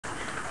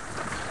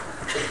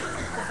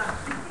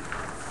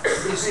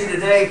You see,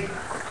 today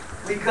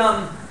we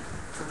come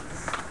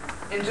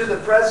into the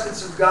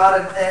presence of God,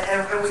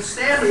 and we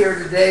stand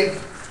here today,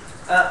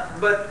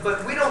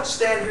 but we don't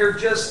stand here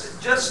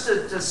just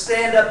to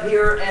stand up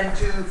here and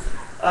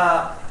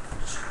to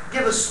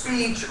give a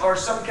speech or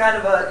some kind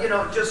of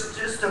a,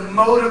 just to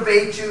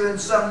motivate you in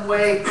some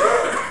way.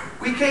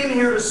 We came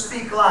here to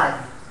speak life.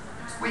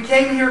 We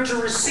came here to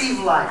receive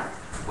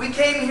life. We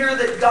came here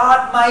that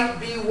God might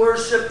be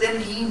worshipped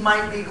and He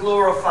might be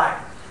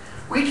glorified.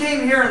 We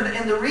came here,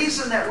 and the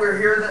reason that we're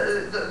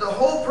here, the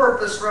whole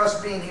purpose for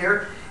us being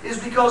here,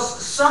 is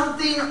because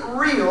something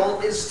real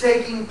is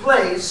taking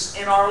place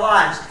in our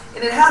lives.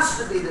 And it has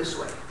to be this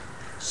way.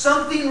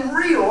 Something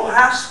real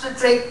has to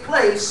take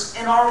place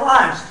in our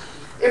lives.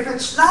 If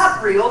it's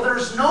not real,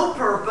 there's no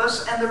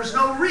purpose and there's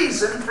no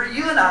reason for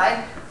you and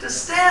I to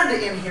stand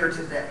in here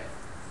today.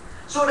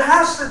 So it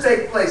has to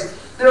take place.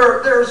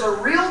 There's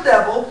a real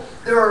devil.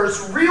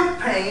 There's real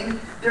pain.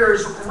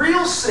 There's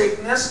real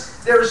sickness.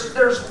 The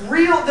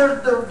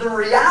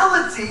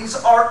realities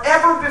are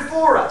ever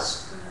before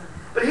us.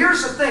 But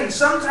here's the thing.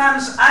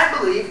 Sometimes I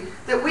believe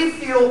that we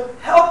feel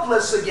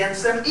helpless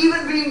against them,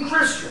 even being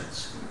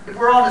Christians, if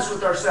we're honest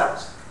with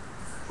ourselves.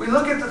 We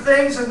look at the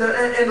things in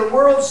the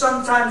world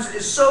sometimes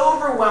is so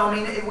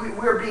overwhelming.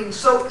 We're being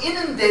so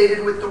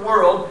inundated with the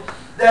world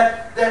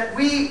that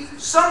we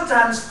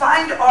sometimes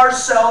find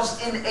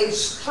ourselves in a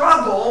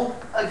struggle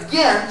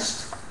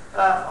against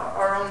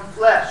our own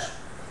flesh.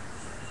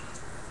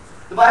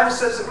 The Bible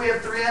says that we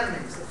have three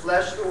enemies: the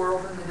flesh, the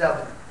world, and the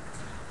devil.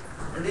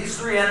 And these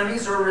three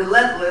enemies are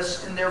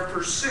relentless in their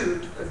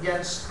pursuit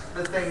against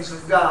the things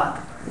of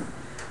God.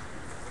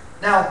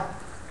 Now,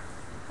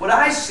 what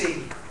I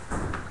see,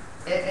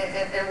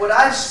 and what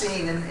I've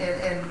seen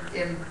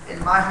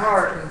in my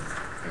heart,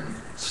 and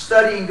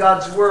studying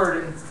God's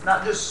Word, and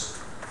not just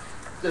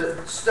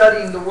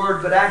studying the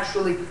Word, but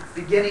actually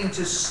beginning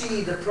to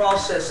see the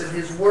process of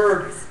His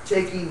Word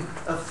taking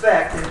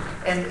effect,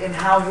 and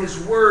how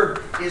His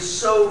Word is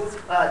so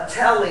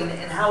telling,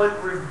 and how it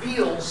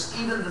reveals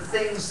even the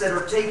things that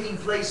are taking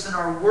place in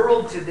our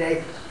world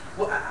today.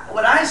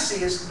 What I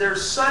see is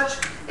there's such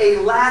a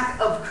lack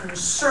of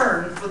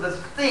concern for the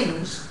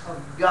things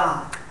of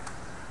God.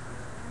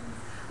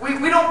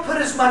 We don't put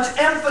as much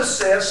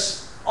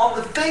emphasis on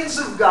the things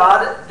of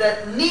God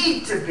that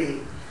need to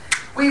be.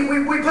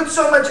 We put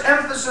so much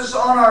emphasis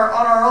on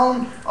our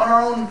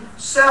own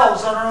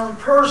selves, on our own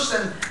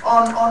person,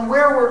 on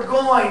where we're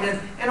going,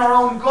 and our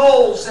own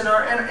goals, and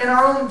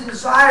our own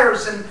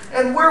desires,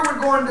 and where we're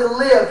going to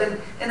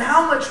live, and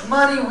how much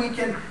money we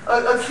can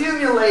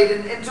accumulate,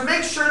 and to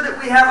make sure that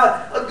we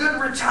have a good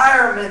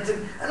retirement,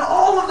 and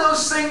all of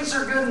those things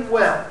are good and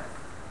well.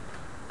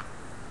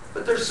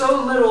 But there's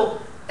so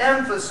little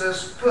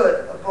emphasis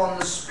put upon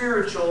the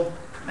spiritual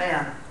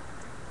man.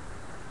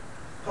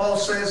 Paul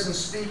says, in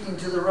speaking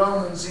to the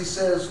Romans, he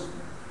says,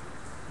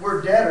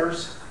 we're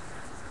debtors,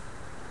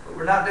 but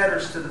we're not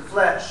debtors to the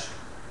flesh.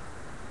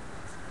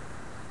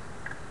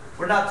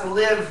 We're not to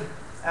live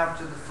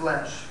after the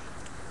flesh.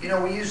 You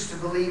know, we used to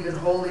believe in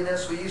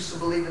holiness. We used to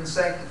believe in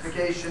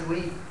sanctification.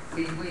 We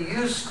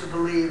used to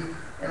believe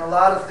in a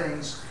lot of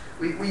things.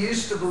 We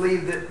used to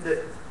believe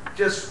that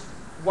just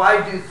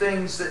why do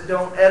things that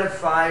don't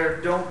edify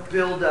or don't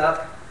build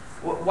up?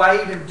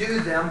 Why even do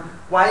them?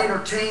 Why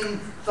entertain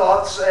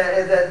thoughts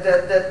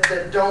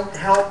that don't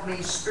help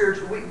me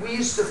spiritually? We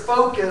used to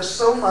focus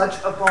so much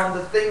upon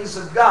the things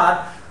of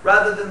God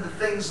rather than the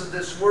things of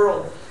this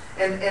world.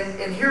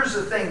 And here's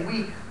the thing.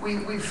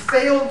 We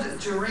failed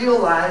to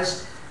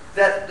realize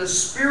that the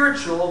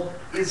spiritual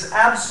is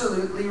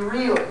absolutely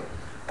real.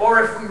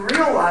 Or if we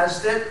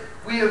realized it,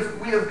 we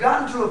have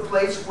gotten to a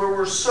place where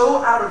we're so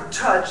out of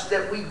touch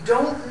that we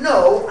don't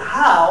know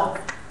how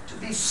to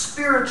be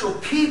spiritual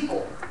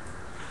people.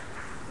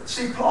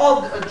 See,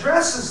 Paul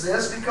addresses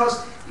this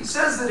because he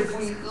says that if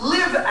we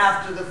live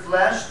after the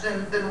flesh,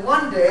 then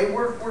one day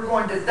we're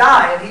going to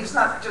die. And he's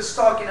not just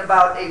talking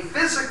about a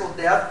physical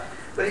death,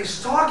 but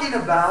he's talking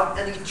about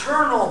an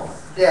eternal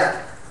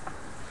death.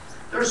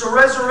 There's a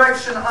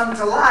resurrection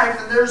unto life,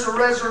 and there's a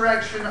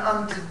resurrection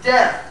unto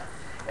death.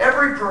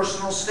 Every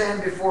person will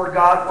stand before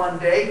God one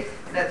day,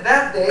 and at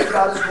that day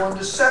God is going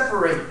to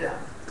separate them.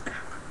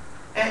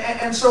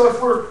 And so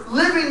if we're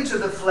living to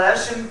the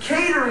flesh and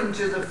catering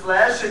to the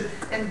flesh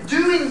and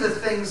doing the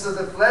things of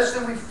the flesh,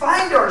 then we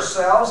find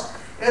ourselves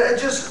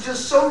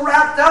just so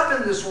wrapped up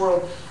in this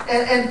world.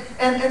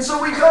 And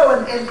so we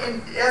go,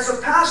 and as a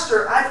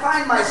pastor, I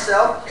find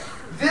myself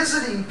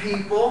visiting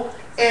people,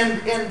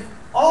 and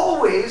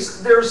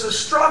always there's a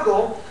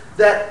struggle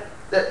that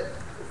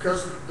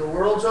because the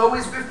world's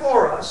always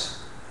before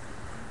us,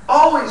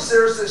 always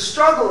there's this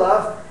struggle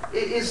of,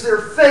 is there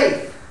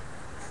faith?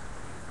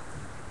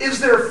 Is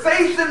there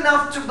faith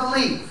enough to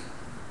believe?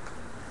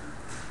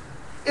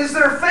 Is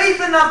there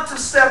faith enough to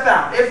step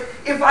out?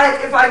 If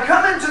I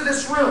come into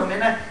this room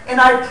and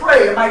I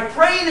pray, am I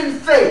praying in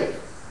faith?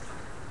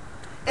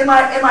 Am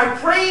I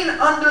praying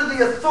under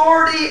the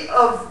authority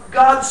of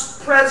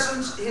God's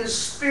presence, His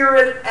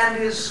Spirit, and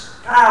His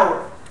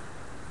power?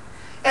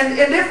 And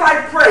if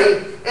I pray,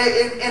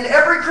 and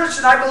every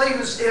Christian I believe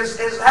has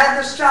had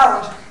this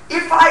challenge,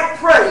 if I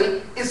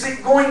pray, is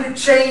it going to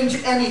change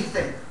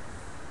anything?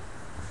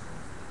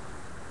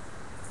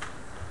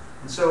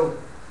 And so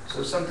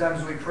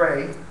sometimes we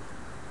pray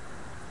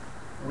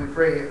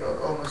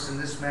almost in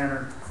this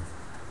manner,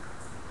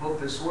 hope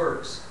this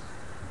works.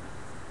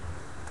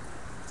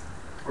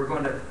 We're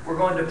going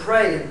to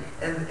pray,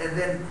 and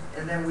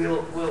then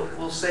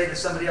we'll say to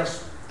somebody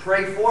else,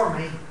 pray for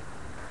me,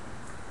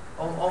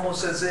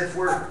 almost as if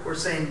we're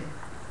saying,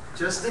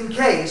 just in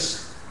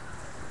case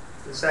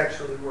this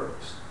actually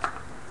works.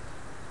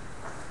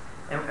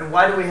 And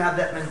why do we have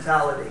that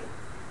mentality?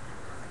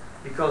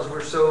 Because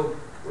we're so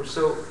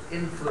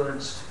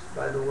influenced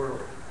by the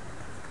world.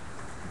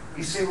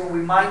 You see, when we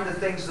mind the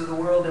things of the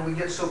world and we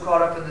get so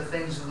caught up in the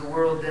things of the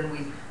world, then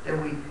we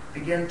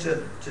begin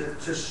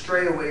to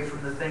stray away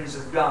from the things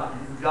of God.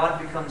 And God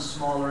becomes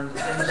smaller and the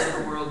things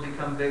of the world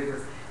become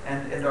bigger.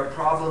 And our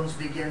problems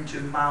begin to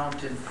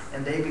mount,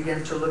 and they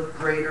begin to look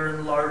greater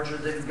and larger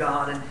than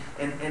God.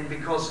 And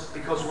because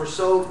we're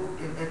so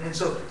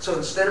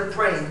instead of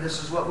praying,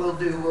 this is what we'll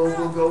do.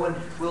 We'll go and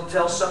we'll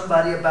tell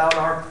somebody about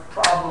our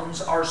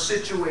problems, our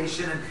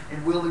situation,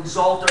 and we'll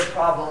exalt our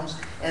problems.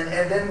 And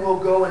then we'll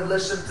go and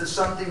listen to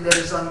something that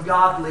is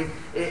ungodly,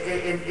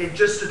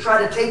 just to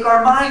try to take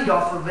our mind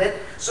off of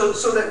it, so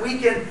that we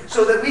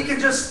can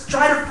just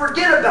try to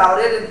forget about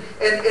it.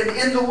 And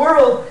in the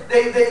world,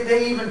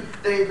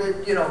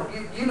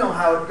 you know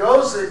how it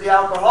goes. The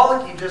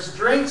alcoholic, he just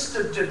drinks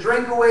to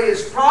drink away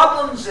his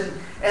problems, and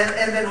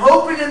then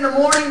hoping in the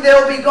morning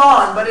they'll be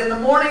gone. But in the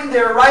morning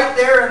they're right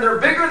there, and they're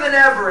bigger than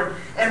ever.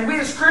 And we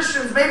as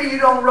Christians, maybe you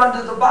don't run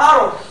to the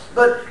bottle,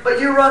 but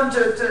you run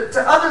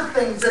to other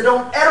things that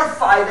don't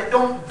edify, that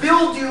don't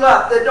build you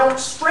up, that don't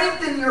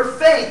strengthen your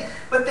faith,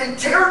 but they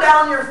tear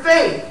down your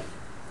faith.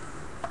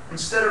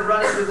 Instead of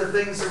running to the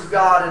things of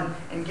God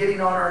and getting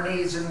on our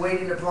knees and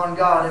waiting upon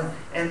God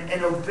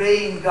and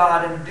obeying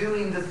God and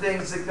doing the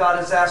things that God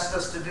has asked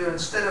us to do,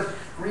 instead of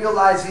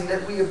realizing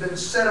that we have been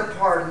set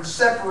apart and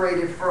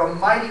separated for a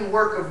mighty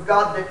work of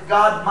God, that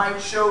God might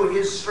show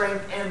His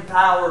strength and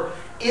power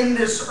in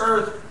this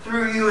earth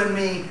through you and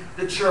me,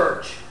 the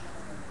church.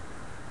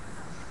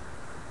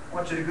 I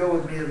want you to go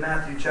with me to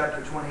Matthew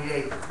chapter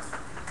 28.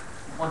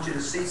 I want you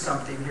to see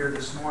something here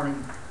this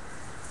morning.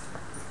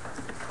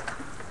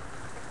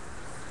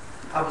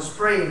 I was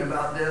praying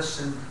about this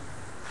and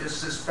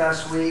just this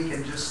past week,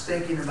 and just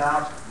thinking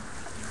about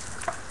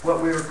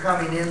what we were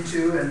coming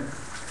into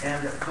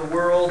and the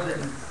world,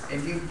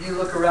 and you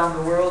look around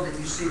the world and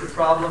you see the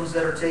problems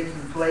that are taking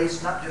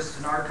place, not just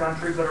in our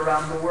country but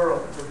around the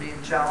world. We're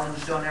being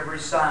challenged on every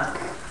side.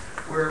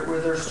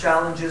 Where there's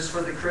challenges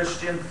for the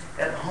Christian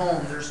at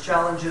home, there's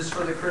challenges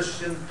for the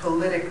Christian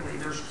politically,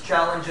 there's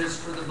challenges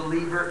for the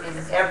believer in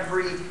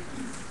every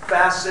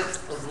facet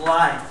of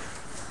life.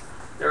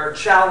 There are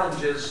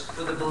challenges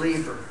for the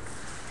believer.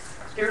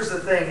 Here's the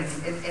thing,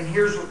 and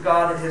here's what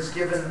God has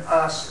given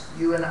us,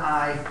 you and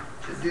I,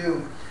 to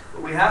do.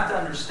 But we have to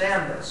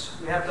understand this.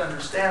 We have to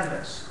understand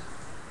this.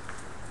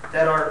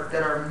 That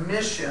our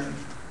mission,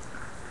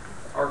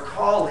 our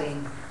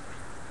calling,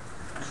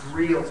 is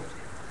real.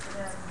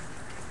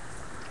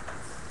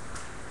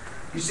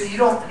 You see, you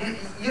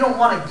don't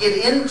want to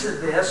get into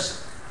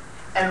this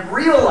and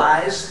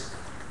realize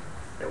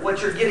that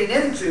what you're getting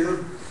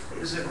into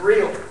isn't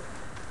real.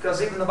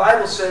 Because even the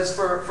Bible says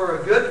for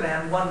a good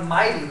man, one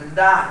might even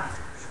die.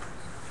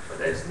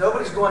 But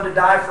nobody's going to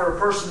die for a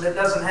person that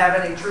doesn't have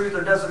any truth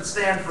or doesn't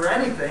stand for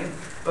anything.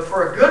 But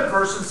for a good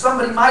person,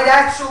 somebody might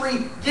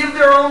actually give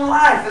their own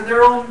life and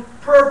their own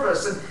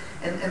purpose.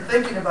 And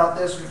thinking about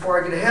this before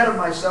I get ahead of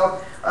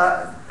myself,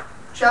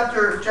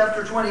 chapter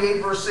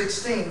 28, verse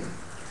 16.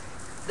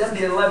 Then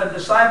the 11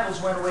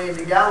 disciples went away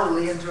into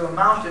Galilee, into a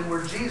mountain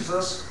where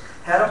Jesus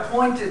had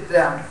appointed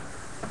them.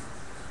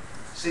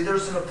 See,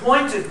 there's an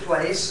appointed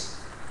place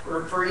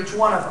for each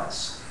one of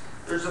us.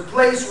 There's a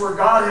place where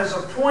God has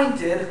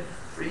appointed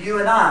for you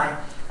and I.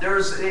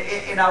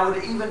 And I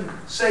would even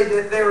say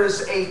that there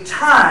is a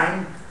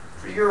time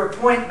for your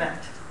appointment.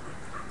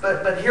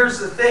 But here's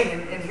the thing,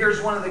 and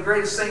here's one of the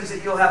greatest things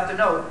that you'll have to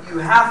know. You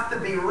have to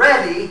be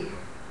ready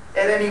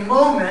at any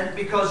moment,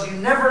 because you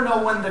never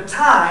know when the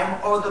time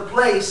or the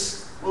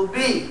place will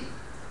be.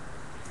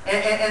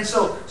 And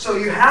so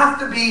you have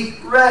to be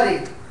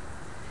ready.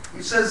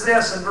 He says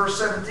this in verse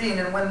 17,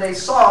 and when they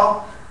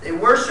saw, they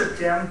worshipped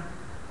Him,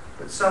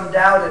 but some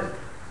doubted.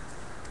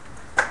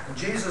 And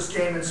Jesus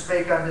came and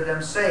spake unto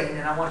them, saying,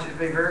 and I want you to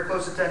pay very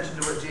close attention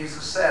to what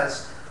Jesus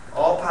says,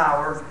 all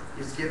power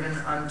is given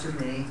unto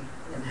me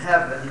in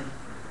heaven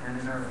and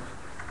in earth.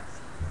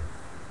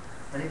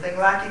 Anything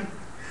lacking?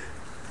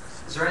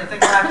 Is there anything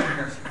lacking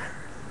here?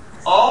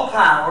 All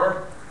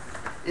power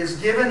is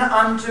given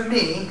unto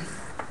me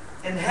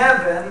in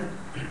heaven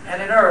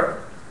and in earth.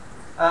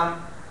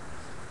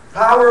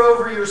 Power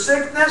over your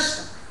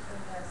sickness?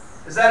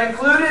 Is that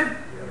included?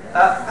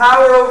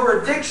 Power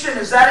over addiction?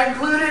 Is that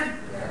included?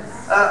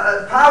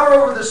 Power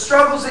over the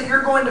struggles that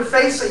you're going to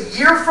face a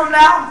year from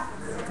now?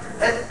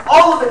 And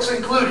all of it's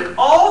included.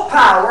 All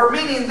power,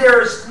 meaning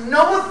there is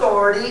no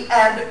authority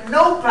and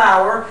no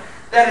power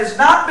that has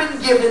not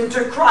been given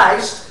to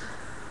Christ.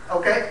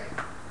 Okay?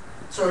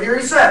 So here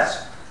he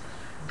says,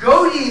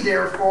 "Go ye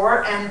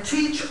therefore and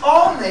teach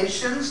all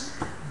nations,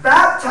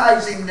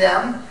 baptizing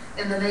them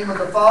in the name of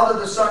the Father,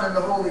 the Son, and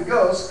the Holy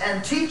Ghost,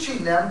 and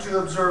teaching them to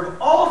observe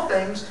all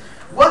things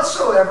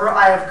whatsoever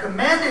I have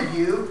commanded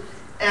you."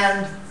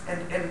 And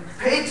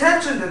pay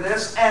attention to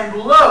this. "And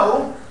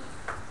lo,"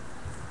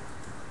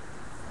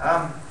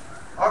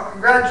 I'll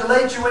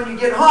congratulate you when you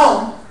get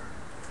home.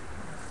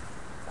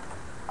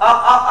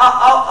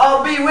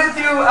 I'll be with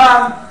you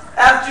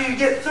after you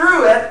get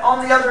through it,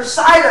 on the other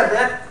side of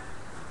it.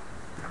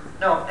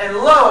 No, "And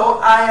lo,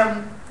 I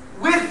am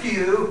with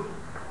you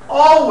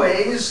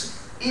always,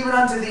 even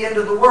unto the end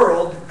of the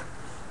world."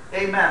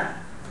 Amen.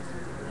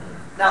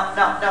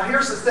 Now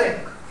here's the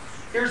thing.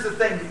 Here's the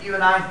thing that you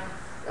and I,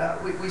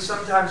 we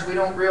sometimes we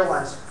don't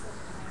realize.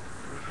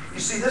 You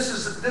see, this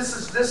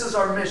is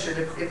our mission,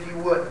 if you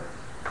would.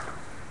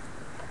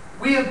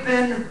 We have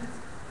been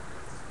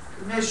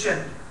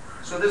commissioned.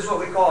 So this is what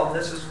we call them.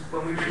 This is,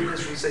 when we read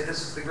this, we say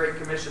this is the Great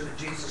Commission that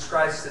Jesus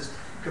Christ has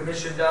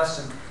commissioned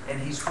us and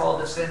He's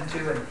called us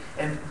into.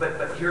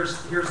 But here's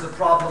the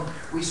problem.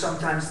 We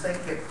sometimes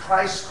think that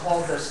Christ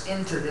called us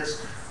into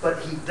this, but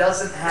He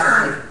doesn't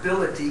have the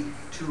ability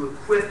to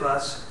equip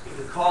us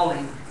for the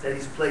calling that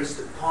He's placed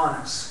upon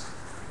us.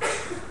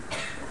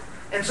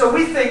 And so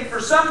we think for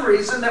some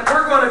reason that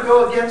we're going to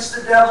go against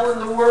the devil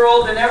and the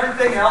world and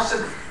everything else,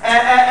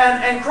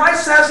 and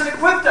Christ hasn't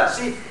equipped us.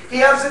 He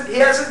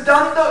hasn't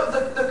done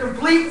the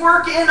complete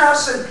work in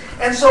us,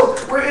 and so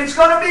it's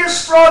going to be a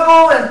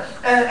struggle.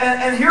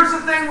 And here's the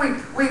thing: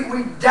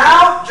 we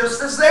doubt,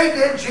 just as they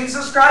did.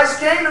 Jesus Christ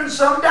came, and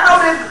some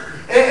doubted,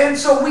 and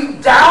so we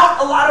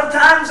doubt a lot of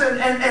times.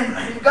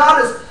 And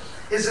God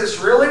is this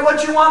really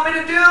what you want me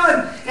to do?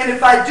 And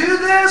if I do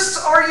this,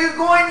 are you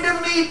going to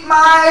meet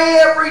my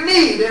every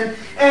need?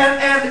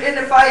 And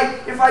if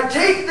I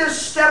take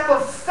this step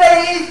of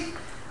faith,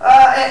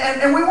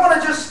 and we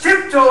want to just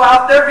tiptoe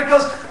out there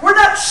because we're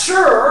not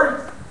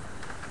sure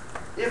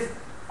if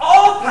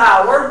all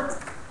power,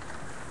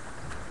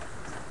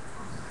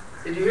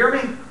 did you hear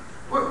me?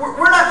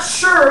 We're not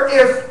sure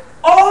if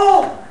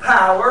all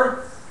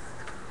power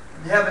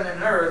in heaven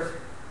and earth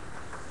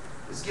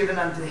is given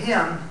unto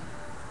Him,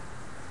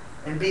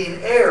 and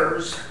being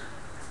heirs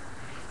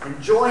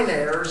and joint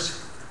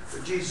heirs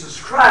with Jesus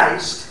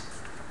Christ,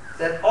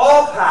 that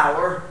all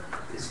power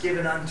is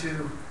given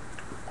unto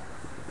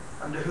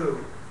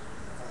who?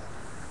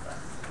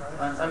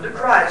 Unto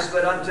Christ,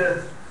 but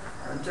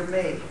unto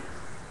me.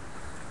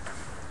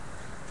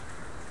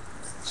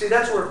 See,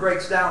 that's where it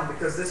breaks down,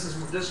 because this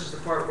is the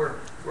part where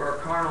our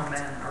carnal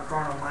man, our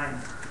carnal mind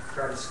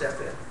try to step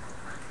in.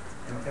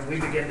 And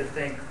we begin to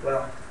think,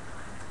 well,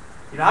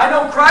 I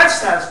know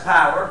Christ has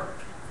power,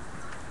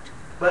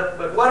 but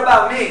what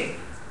about me?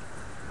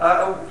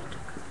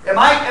 Am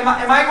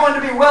I going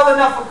to be well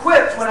enough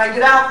equipped when I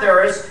get out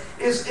there?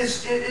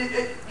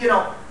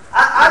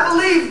 I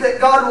believe that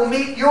God will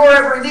meet your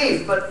every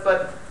need, but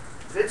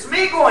if it's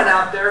me going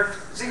out there,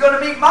 is He going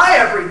to meet my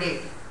every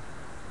need?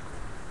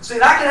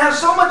 See, I can have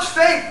so much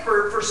faith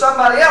for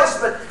somebody else,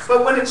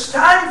 but when it's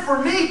time for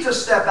me to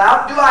step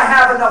out, do I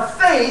have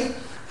enough faith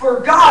for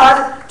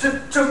God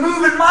to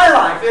move in my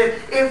life?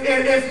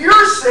 If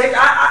you're sick,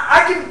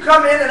 I can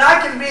come in and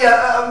I can be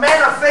a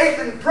man of faith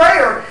and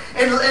prayer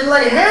and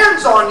lay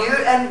hands on you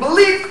and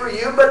believe for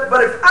you.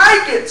 But if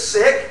I get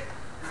sick,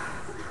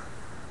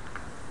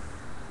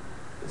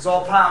 it's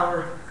all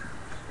power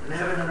in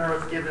heaven and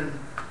earth given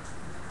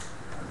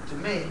to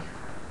me.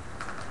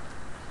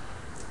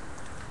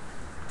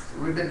 So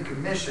we've been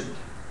commissioned.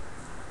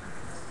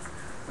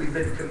 We've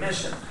been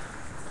commissioned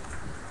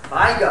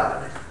by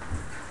God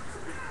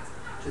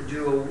to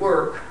do a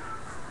work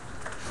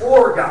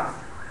for God.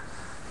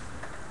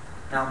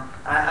 Now,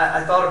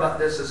 I thought about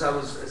this as I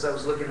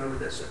was looking over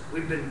this.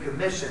 We've been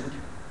commissioned,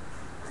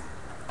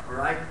 all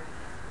right,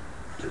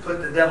 to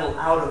put the devil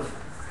out of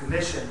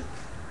commission.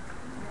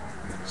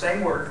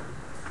 Same word,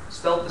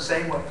 spelled the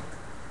same way.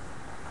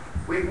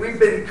 We've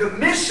been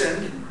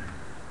commissioned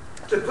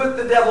to put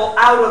the devil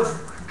out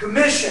of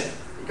commission,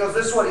 because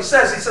this is what he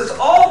says. He says,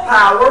 "All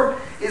power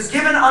is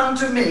given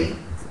unto me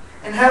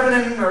in heaven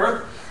and in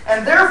earth,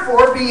 and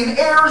therefore, being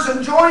heirs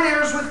and joint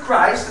heirs with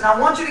Christ," and I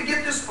want you to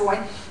get this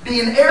point,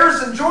 being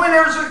heirs and joint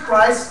heirs with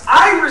Christ,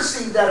 I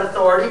receive that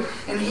authority,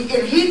 and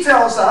he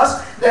tells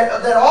us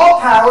that all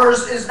power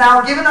is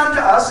now given unto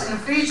us. In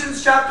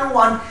Ephesians chapter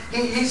 1,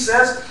 he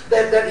says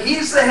that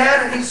He's the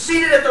head, and He's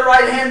seated at the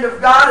right hand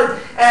of God,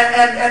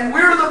 and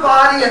we're the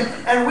body,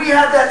 and we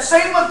have that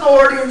same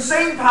authority and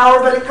same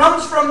power, but it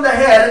comes from the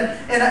head,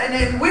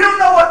 and we don't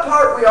know what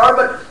part we are,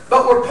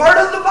 but we're part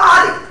of the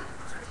body.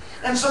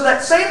 And so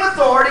that same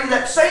authority,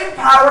 that same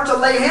power to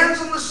lay hands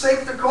on the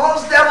sick, to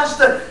cause devils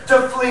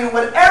to flee,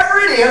 whatever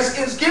it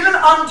is given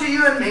unto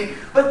you and me.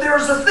 But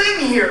there's a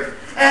thing here.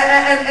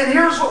 And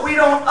here's what we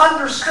don't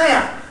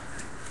understand.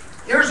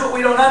 Here's what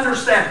we don't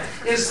understand,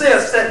 is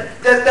this,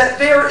 that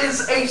there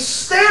is a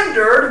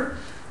standard,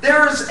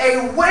 there's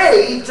a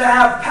way to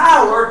have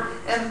power,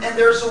 and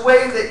there's a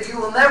way that you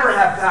will never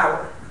have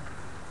power.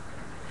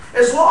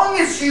 As long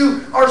as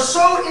you are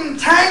so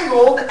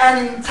entangled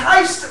and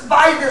enticed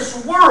by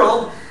this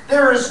world,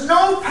 there is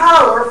no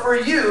power for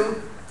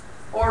you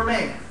or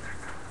me.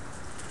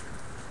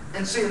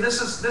 And see,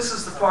 this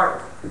is the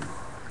part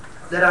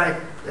that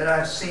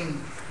I've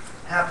seen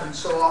happen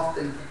so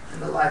often in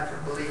the life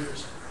of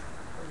believers.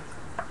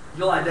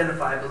 You'll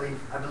identify,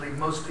 I believe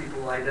most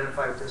people will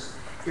identify with this.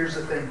 Here's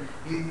the thing.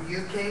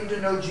 You came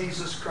to know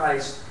Jesus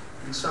Christ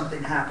and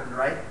something happened,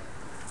 right?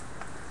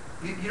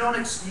 You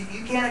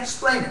can't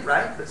explain it,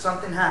 right? But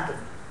something happened.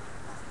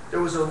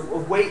 There was a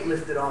weight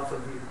lifted off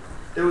of you.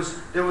 There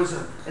was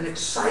an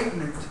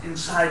excitement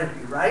inside of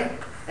you, right?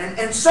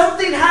 And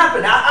something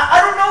happened.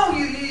 I don't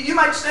know. You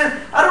might stand.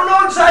 I don't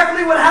know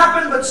exactly what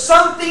happened, but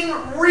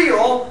something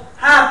real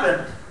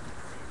happened.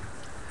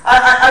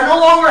 I no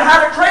longer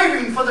had a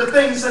craving for the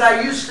things that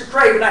I used to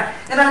crave.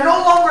 And I no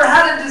longer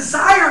had a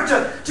desire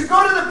to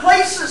go to the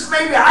places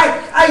maybe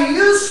I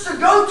used to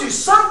go to.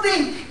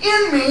 Something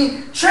in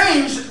me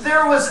changed.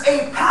 There was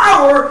a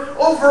power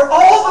over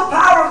all the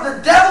power of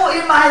the devil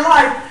in my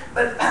life.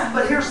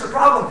 But here's the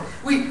problem.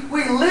 We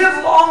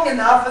live long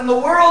enough and the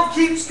world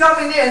keeps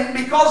coming in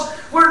because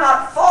we're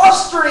not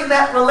fostering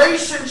that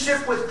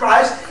relationship with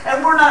Christ,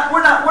 and we're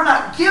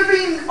not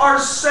giving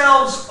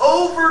ourselves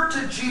over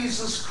to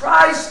Jesus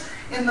Christ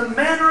in the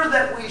manner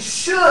that we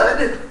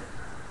should.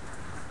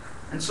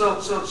 And so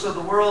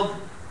the world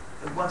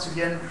once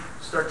again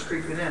starts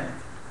creeping in,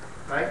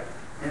 right?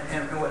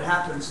 And what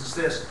happens is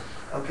this.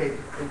 Okay,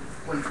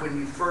 when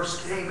you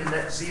first came and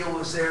that zeal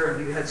was there,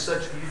 and you had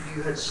such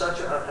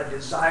a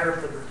desire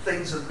for the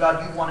things of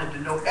God, you wanted to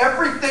know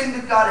everything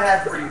that God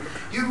had for you.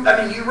 You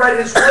read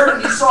His Word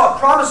and you saw a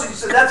promise and you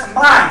said, "That's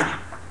mine,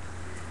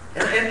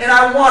 and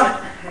I want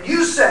it." And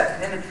you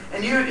said,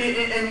 and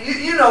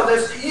you know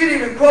this. You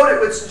didn't even quote it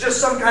with just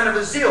some kind of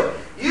a zeal.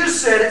 You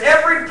said,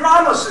 "Every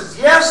promise is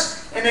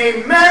yes and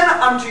amen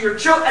unto your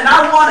children," and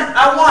I want it.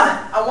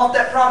 I want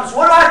that promise.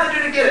 What do I have to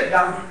do to get it,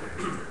 God?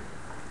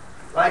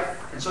 Right?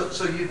 And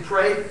so you'd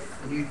pray,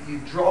 and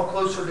you'd draw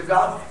closer to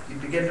God.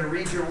 You'd begin to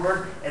read your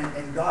Word,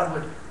 and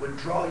God would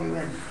draw you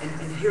in.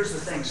 And here's the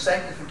thing.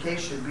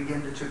 Sanctification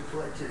began to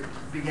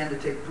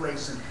take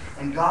place,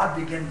 and God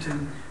began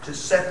to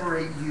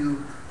separate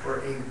you for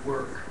a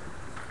work.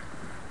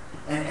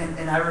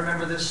 And I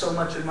remember this so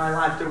much in my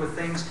life. There were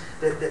things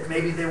that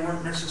maybe they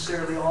weren't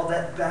necessarily all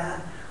that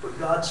bad, but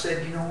God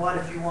said, "You know what?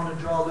 If you want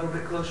to draw a little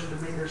bit closer to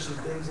me, there's some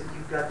things that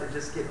you've got to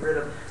just get rid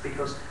of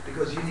because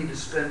you need to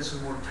spend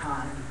some more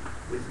time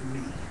with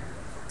me."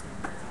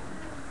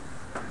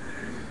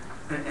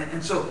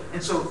 And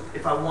so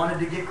if I wanted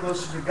to get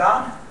closer to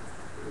God,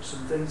 there were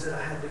some things that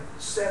I had to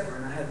sever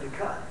and I had to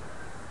cut.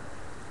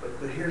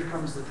 But here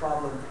comes the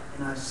problem,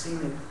 and I've seen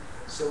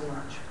it so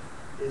much,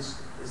 is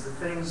the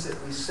things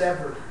that we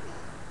severed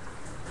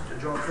to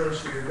draw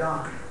closer to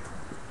God.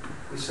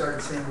 We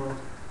started saying, "Well,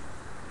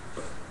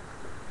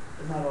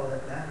 they're not all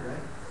that bad,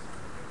 right?"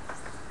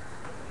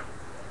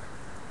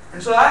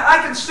 And so I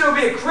can still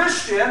be a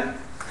Christian.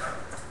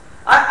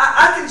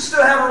 I can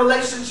still have a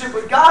relationship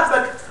with God,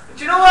 but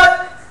you know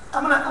what?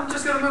 I'm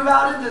just going to move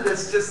out into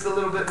this just a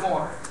little bit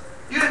more.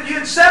 You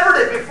had severed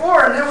it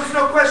before, and there was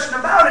no question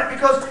about it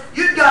because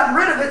you'd gotten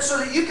rid of it so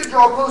that you could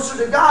draw closer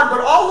to God.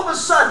 But all of a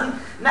sudden,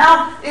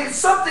 now it's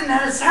something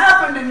that has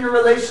happened in your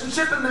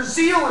relationship, and the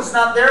zeal is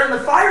not there, and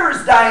the fire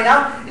is dying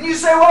out. And you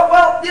say,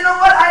 well, you know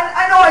what?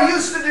 I know I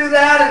used to do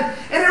that,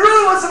 and it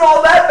really wasn't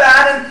all that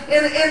bad,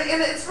 and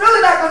it's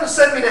really not going to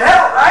send me to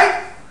hell,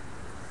 right?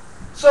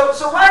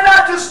 So why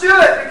not just do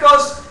it?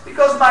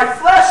 Because my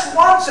flesh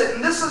wants it,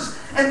 and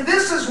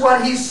this is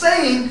what he's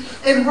saying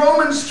in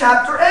Romans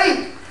chapter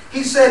 8.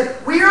 He said,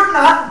 "We are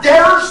not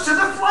debtors to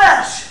the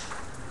flesh."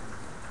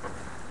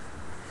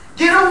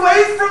 Get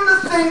away from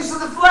the things of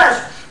the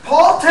flesh.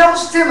 Paul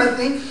tells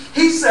Timothy,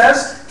 he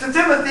says to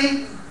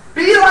Timothy,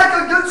 "Be like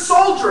a good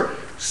soldier."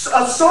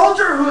 A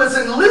soldier who is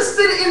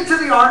enlisted into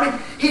the army,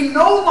 he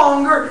no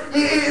longer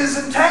is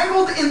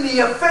entangled in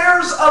the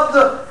affairs of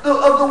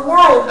the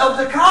world, of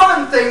the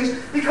common things,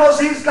 because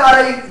he's got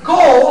a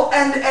goal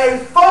and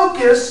a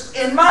focus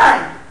in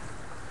mind.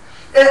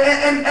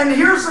 And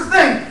here's the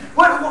thing.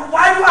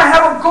 Why do I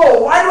have a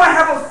goal? Why do I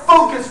have a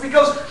focus?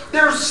 Because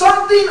there's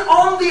something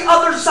on the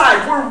other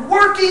side. We're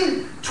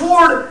working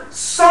toward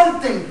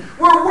something.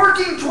 We're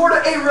working toward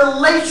a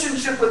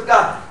relationship with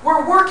God.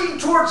 We're working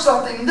toward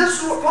something.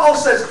 This is what Paul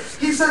says.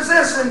 He says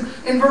this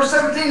in verse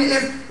 17,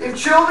 if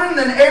children,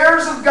 then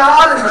heirs of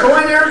God and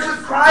joint heirs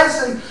with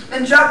Christ,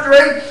 in chapter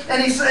 8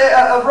 and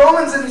of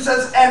Romans, and he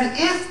says, "And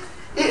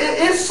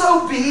if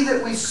so be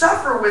that we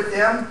suffer with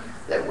him,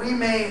 that we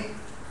may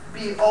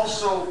be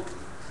also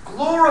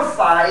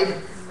glorified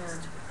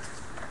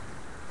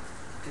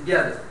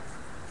together."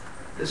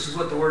 This is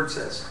what the Word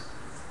says.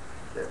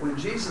 That when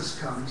Jesus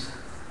comes,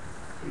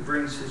 He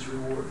brings His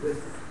reward with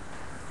Him.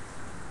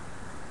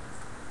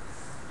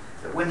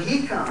 That when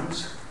He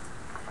comes,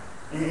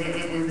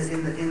 in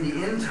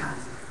the end time,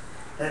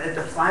 at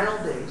the final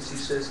days, he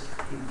says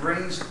he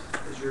brings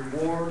his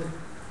reward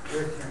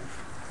with him.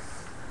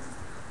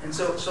 And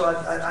so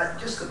I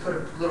just to put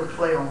a little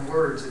play on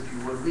words, if you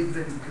would, we've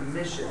been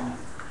commissioned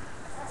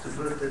to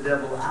put the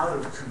devil out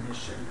of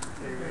commission.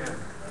 Amen.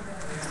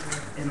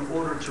 In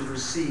order to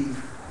receive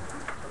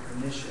a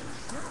commission.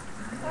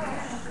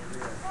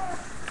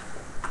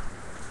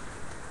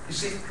 You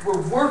see,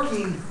 we're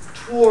working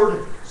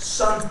toward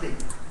something.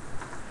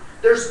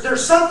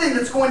 There's something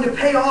that's going to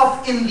pay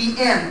off in the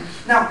end.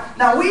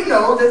 Now we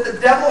know that the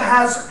devil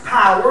has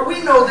power.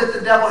 We know that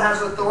the devil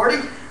has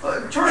authority.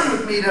 Turn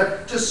with me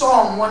to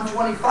Psalm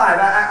 125.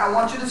 I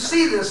want you to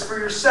see this for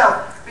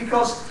yourself,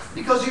 because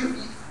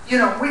you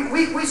know,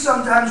 we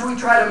sometimes we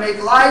try to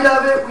make light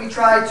of it. We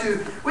try to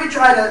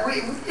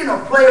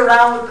play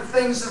around with the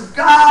things of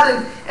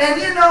God,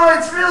 and you know,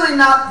 it's really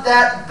not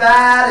that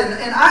bad,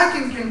 and I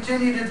can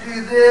continue to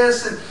do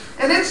this,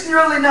 and it's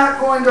really not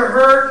going to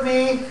hurt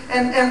me,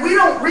 and we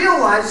don't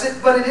realize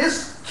it, but it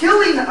is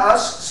killing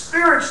us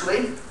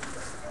spiritually.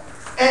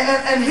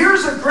 And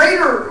here's a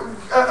greater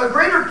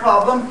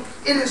problem.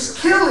 It is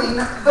killing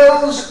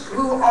those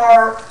who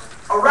are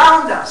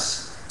around us.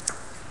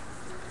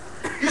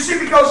 You see,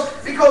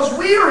 because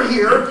we are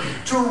here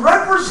to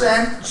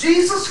represent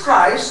Jesus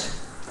Christ,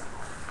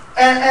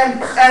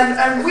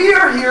 and we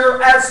are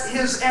here as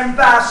His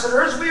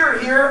ambassadors. We are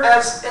here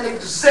as an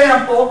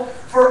example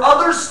for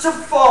others to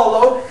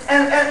follow.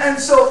 And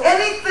so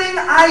anything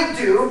I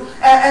do,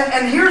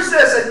 and here's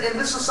this, and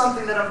this is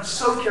something that I'm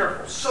so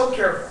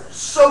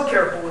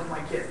careful with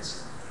my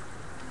kids.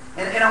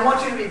 And I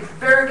want you to be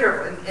very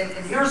careful.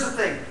 And here's the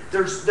thing.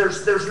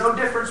 There's no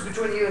difference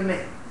between you and me.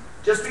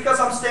 Just because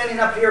I'm standing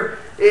up here,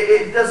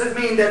 it doesn't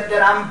mean that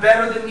I'm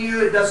better than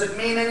you. It doesn't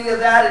mean any of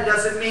that. It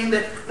doesn't mean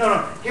that...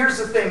 No. Here's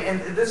the thing,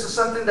 and this is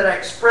something that I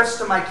express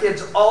to my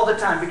kids all the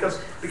time,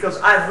 because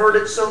I've heard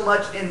it so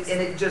much, and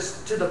it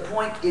just, to the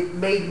point, it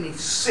made me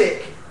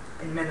sick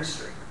in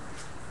ministry.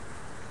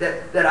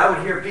 That I would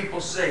hear people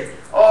say,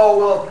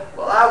 oh,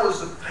 well, I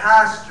was a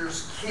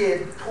pastor's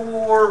kid.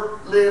 Poor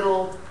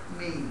little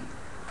me.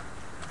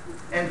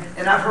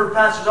 And I've heard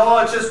pastors, oh,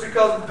 it's just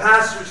because of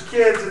pastors'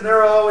 kids, and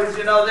they're always,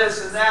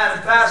 this and that,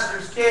 and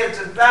pastors' kids,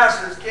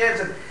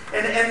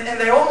 and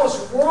they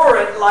almost wore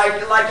it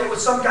like it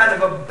was some kind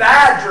of a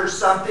badge or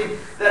something,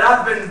 that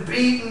I've been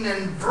beaten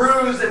and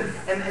bruised,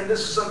 and this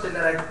is something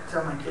that I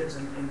tell my kids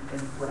and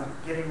when I'm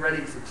getting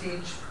ready to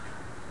teach,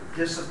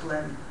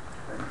 discipline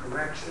and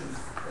correction.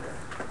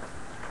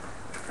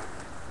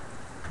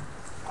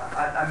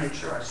 I make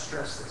sure I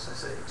stress this. I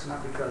say, it's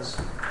not because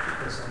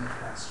I'm a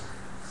pastor.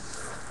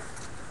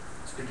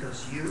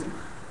 Because you,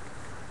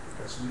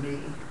 because me,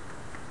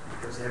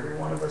 because every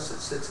one of us that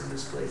sits in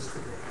this place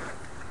today,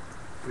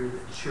 we're the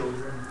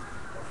children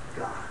of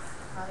God.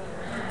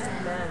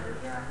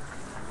 Amen.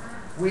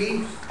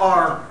 We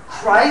are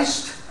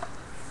Christ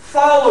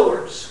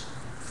followers.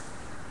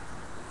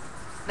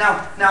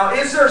 Now,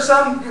 is there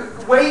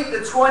some weight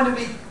that's going to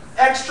be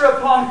extra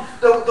upon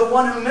the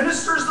one who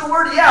ministers the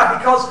word? Yeah,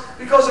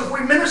 because if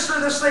we minister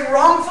this thing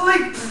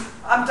wrongfully,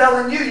 I'm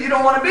telling you, you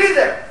don't want to be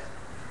there.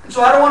 And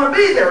so I don't want to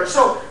be there.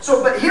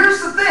 But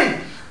here's the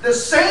thing. The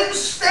same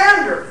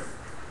standard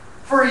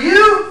for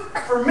you,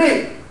 for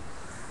me.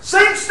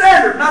 Same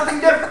standard,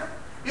 nothing different.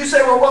 You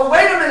say, well,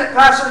 wait a minute,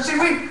 Pastor. See,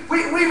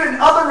 we've in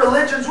other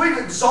religions, we've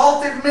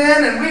exalted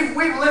men, and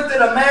we've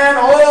lifted a man.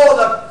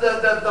 Oh,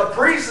 the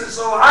priest is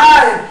so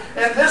high,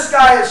 and this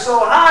guy is so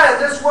high,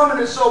 and this woman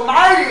is so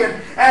mighty,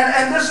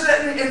 and this,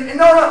 and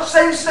no,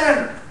 same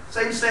standard.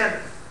 Same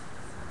standard.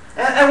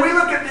 And we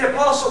look at the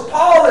Apostle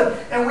Paul,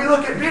 and we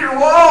look at Peter.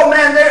 Well, oh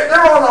man, they're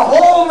on a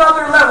whole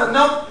other level.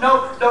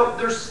 No,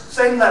 they're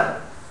same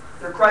level.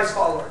 They're Christ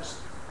followers.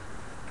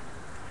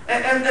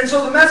 And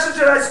so the message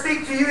that I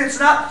speak to you, it's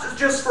not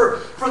just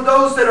for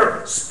those that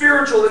are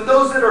spiritual, and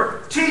those that are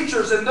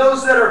teachers, and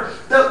those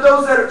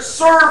that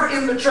serve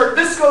in the church.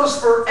 This goes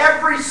for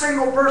every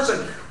single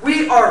person.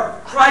 We are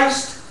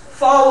Christ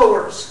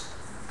followers.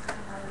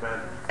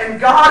 Amen. And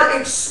God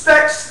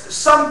expects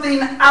something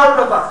out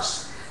of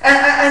us.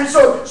 And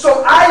so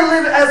I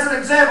live as an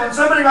example. And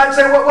somebody might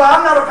say, well,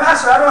 I'm not a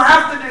pastor. I don't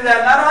have to do that.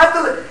 And I don't have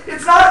to live.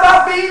 It's not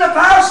about being a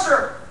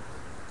pastor.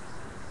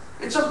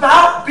 It's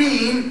about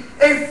being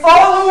a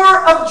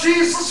follower of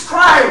Jesus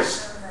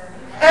Christ.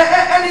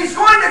 And He's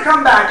going to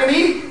come back. And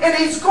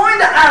He's going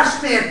to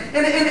ask me.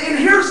 And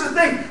here's the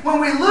thing.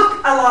 When we look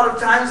a lot of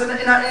times,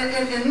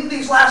 in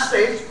these last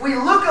days, we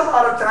look a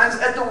lot of times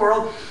at the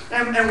world,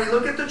 and we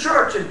look at the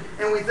church,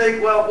 and we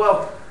think,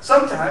 well,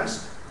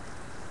 sometimes...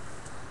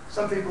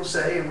 Some people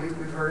say, and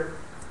we've heard it,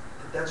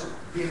 that that's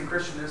what being a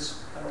Christian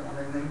is. I don't want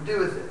anything to do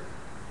with it.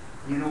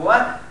 You know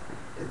what?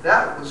 If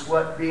that was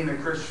what being a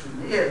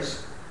Christian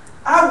is,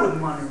 I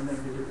wouldn't want anything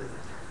to do with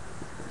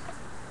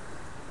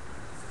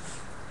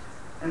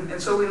it. And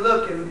so we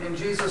look, and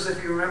Jesus,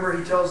 if you remember,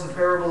 He tells the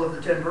parable of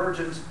the 10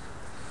 virgins.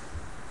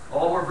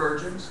 All were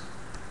virgins.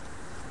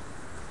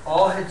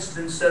 All had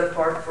been set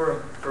apart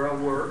for a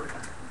work.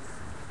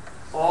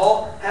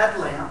 All had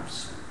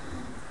lamps.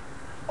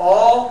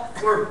 all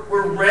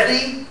were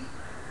ready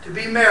to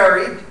be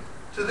married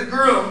to the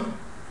groom.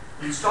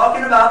 He's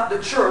talking about the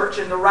church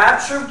and the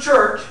rapture of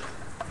church.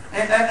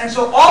 And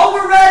so all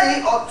were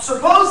ready.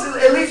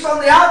 Supposedly, at least on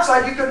the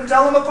outside, you couldn't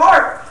tell them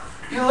apart.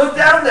 You looked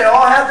at them, they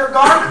all had their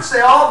garments,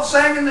 they all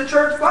sang in the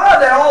church choir,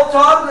 they all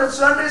taught in the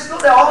Sunday school,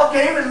 they all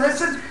came and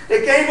listened.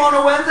 They came on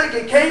a Wednesday,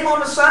 they came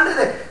on a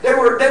Sunday, they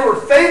were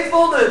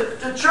faithful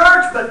to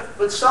church,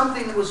 but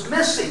something was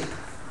missing.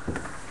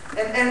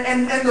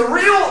 And the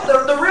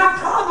real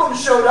problem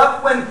showed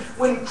up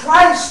when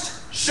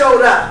Christ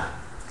showed up.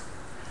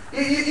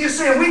 You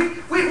see,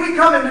 we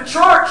come into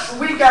church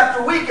week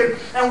after week,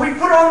 and we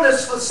put on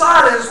this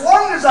facade. As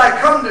long as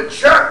I come to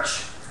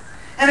church,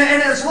 and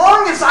as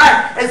long as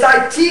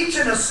I teach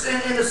in a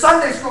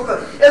Sunday school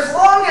class, as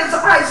long as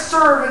I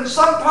serve in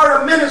some part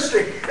of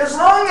ministry, as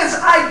long as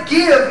I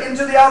give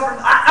into the offering,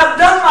 I've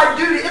done my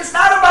duty. It's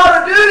not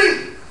about a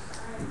duty.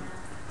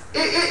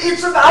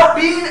 It's about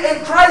being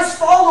a Christ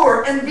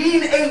follower and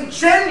being a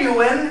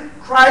genuine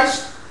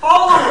Christ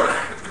follower.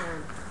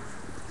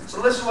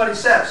 So listen to what he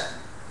says.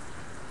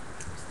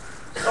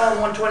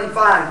 Psalm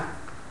 125.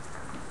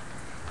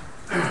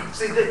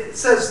 See, it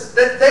says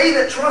that they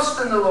that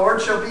trust in the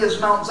Lord shall be as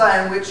Mount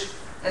Zion, which,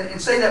 and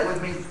say that with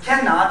me,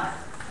 cannot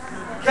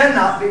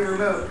be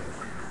removed,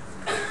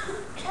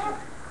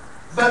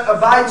 but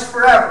abides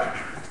forever.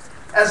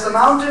 As the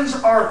mountains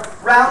are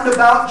round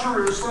about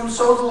Jerusalem,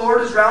 so the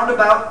Lord is round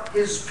about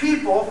His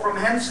people from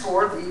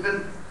henceforth,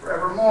 even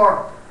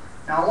forevermore.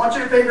 Now I want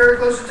you to pay very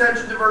close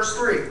attention to verse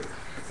 3.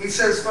 He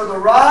says, for the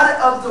rod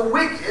of the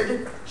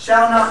wicked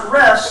shall not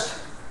rest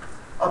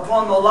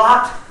upon the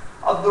lot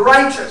of the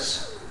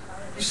righteous.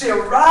 You see, a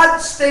rod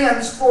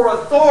stands for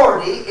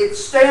authority. It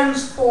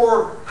stands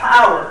for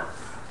power.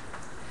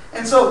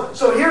 And so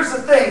here's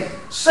the thing.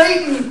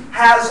 Satan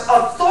has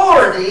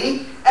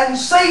authority and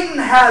Satan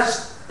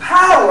has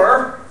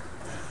power,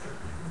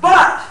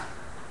 but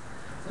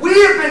we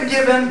have been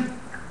given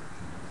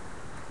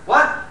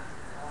what?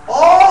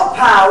 All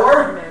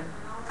power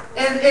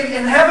in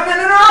heaven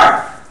and in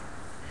earth.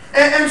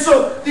 And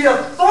so the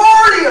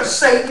authority of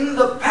Satan,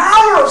 the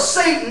power of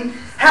Satan,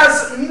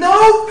 has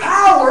no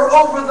power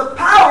over the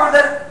power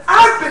that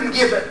I've been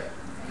given.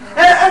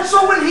 And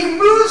so when he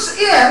moves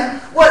in,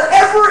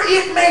 whatever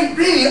it may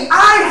be,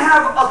 I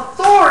have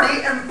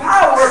authority and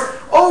power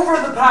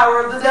over the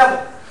power of the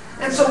devil.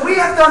 And so we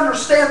have to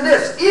understand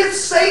this. If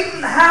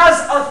Satan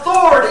has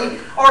authority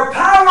or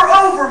power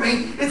over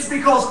me, it's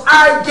because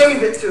I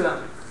gave it to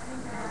him.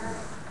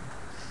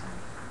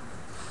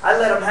 I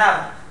let him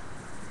have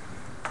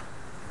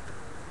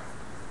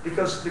it.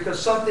 Because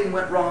something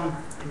went wrong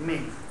in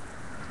me.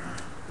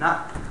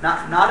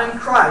 Not in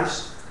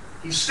Christ.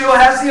 He still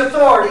has the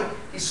authority.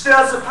 He still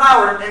has the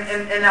power.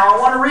 And now I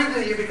want to read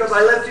to you because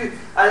I left you.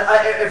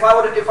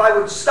 If I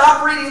would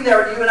stop reading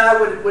there, you and I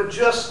would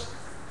just.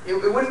 It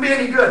wouldn't be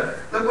any good.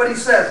 Look what he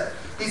says.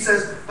 He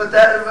says, but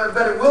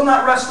it will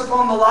not rest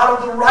upon the lot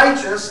of the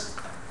righteous,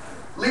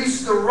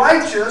 lest the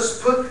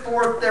righteous put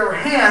forth their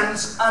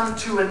hands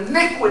unto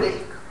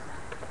iniquity.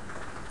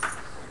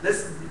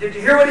 Listen, did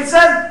you hear what he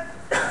said?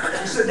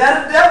 He said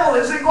that the devil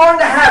isn't going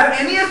to have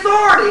any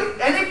authority,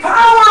 any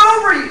power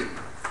over you,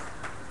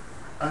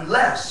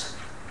 unless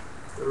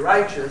the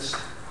righteous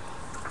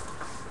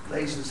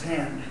lays his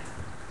hand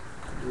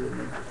to do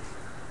iniquity.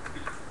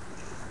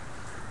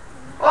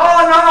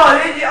 Oh, no,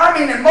 I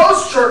mean, in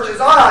most churches,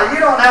 you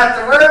don't have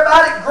to worry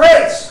about it.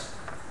 Grace.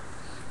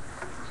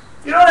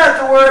 You don't have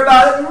to worry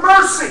about it.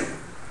 Mercy.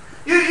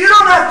 You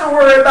don't have to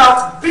worry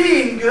about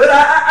being good.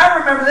 I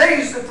remember they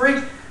used to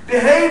preach,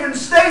 behave and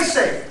stay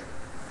safe.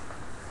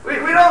 We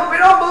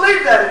don't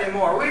believe that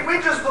anymore. We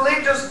just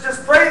believe,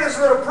 just pray this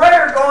little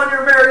prayer, go on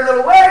your merry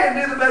little way, and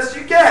do the best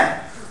you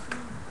can.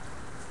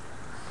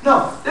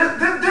 No,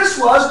 this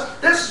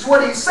is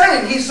what he's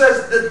saying. He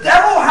says the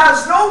devil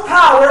has no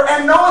power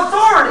and no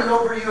authority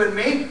over you and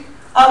me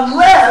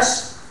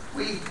unless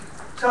we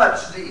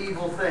touch the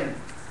evil thing.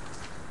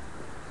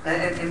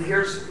 And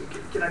here's,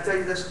 can I tell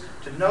you this?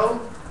 To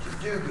know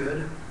to do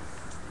good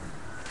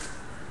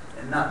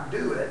and not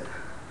do it,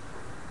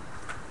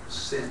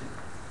 sin.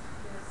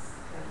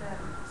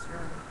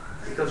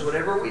 Because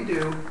whatever we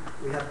do,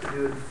 we have to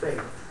do in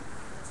faith.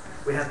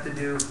 We have to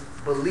do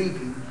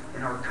believing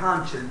in our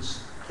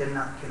conscience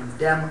cannot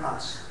condemn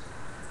us.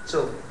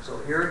 So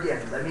here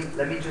again,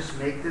 let me just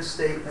make this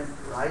statement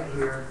right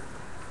here,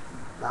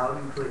 loud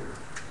and clear.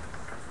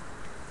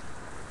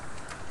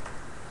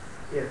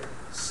 If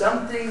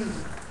something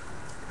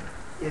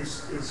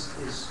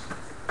is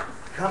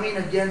coming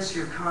against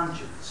your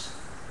conscience,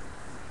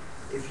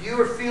 if you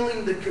are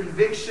feeling the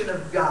conviction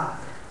of God,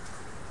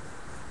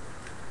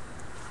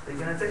 then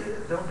can I tell you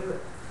that? Don't do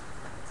it.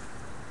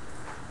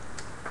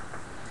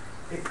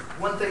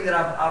 One thing that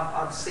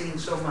I've seen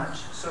so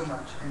much, and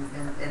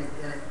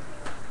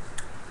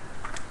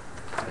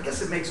I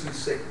guess it makes me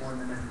sick more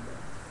than anything.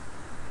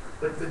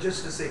 But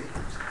just to see,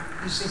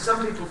 you see,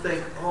 some people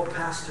think, oh,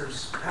 pastor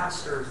is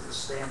the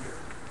standard,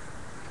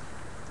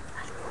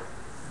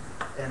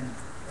 and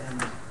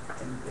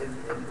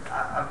And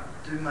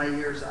through my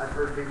years, I've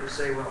heard people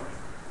say, well,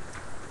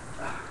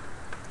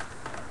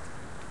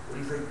 what do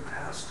you think the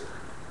pastor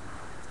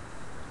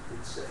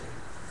would say?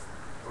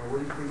 Or what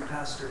do you think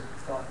pastor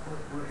thought?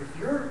 Well, if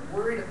you're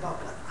worried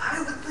about what I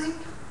would think,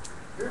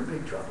 you're in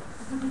big trouble.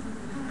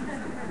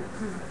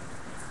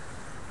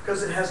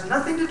 Because it has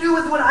nothing to do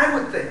with what I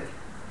would think.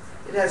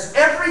 It has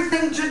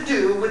everything to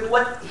do with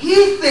what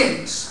he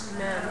thinks.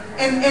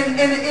 And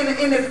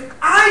if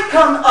I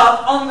come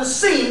up on the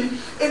scene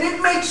and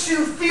it makes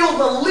you feel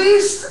the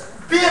least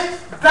bit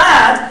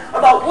bad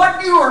about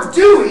what you are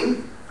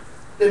doing,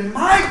 then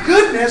my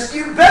goodness,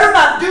 you better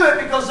not do it,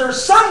 because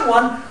there's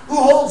someone who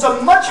holds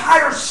a much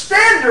higher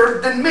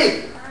standard than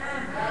me.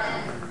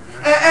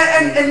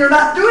 And you're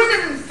not doing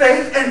it in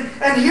faith.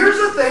 And here's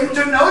the thing,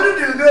 to know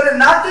to do good and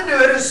not to do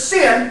it is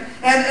sin.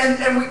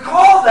 And we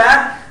call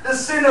that the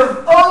sin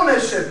of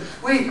omission.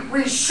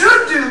 We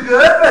should do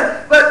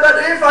good, but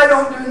if I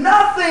don't do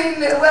nothing,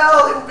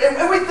 well,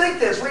 and we think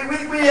this.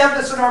 We have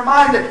this in our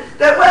mind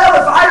that well,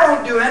 if I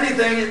don't do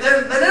anything,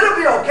 then it'll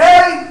be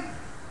okay.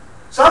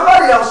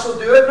 Somebody else will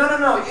do it.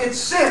 No. It's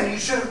sin. You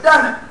should have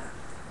done it.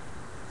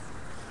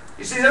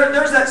 You see,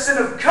 there's that sin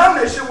of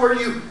commission where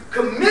you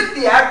commit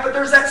the act, but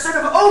there's that sin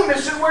of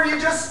omission where you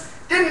just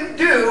didn't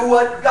do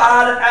what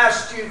God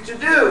asked you to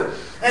do.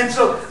 And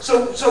so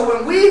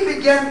when we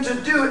begin to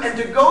do and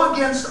to go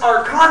against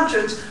our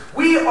conscience,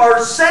 we are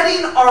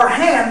setting our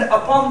hand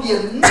upon the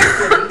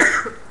iniquity,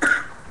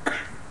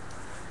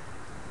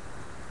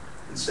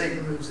 and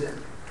Satan moves in.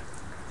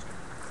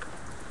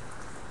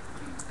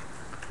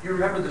 You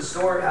remember the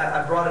story?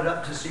 I brought it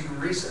up to you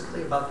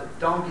recently about the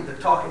donkey, the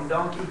talking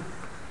donkey,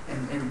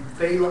 and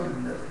Balaam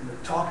and the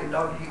talking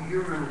donkey.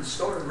 You remember the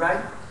story,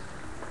 right?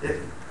 That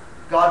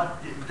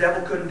the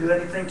devil couldn't do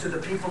anything to the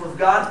people of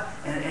God,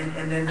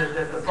 and then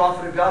the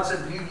prophet of God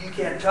said, you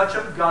can't touch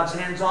them. God's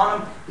hand's on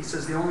them. He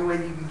says the only way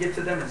you can get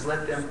to them is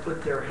let them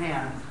put their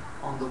hand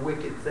on the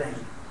wicked thing.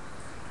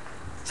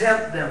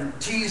 Tempt them,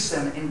 tease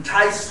them,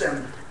 entice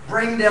them,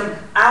 bring them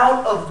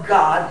out of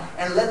God,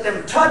 and let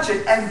them touch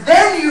it, and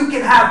then you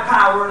can have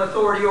power and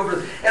authority over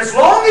them. As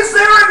long as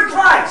they're in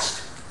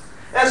Christ,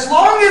 as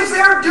long as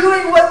they're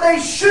doing what they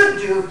should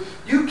do,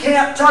 you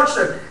can't touch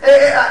them.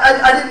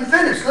 I didn't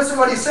finish. Listen to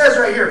what he says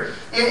right here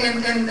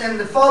in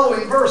the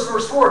following verse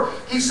 4.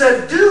 He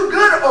said, do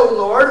good, O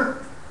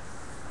Lord.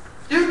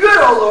 Do good,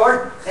 O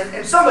Lord.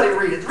 And somebody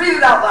read it. Read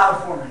it out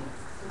loud for me.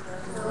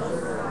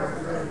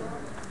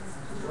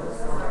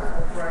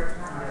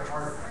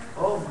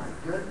 Oh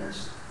my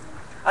goodness.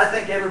 I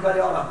think everybody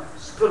ought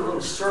to put a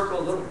little circle,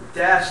 a little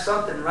dash,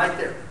 something right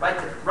there. Right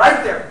there.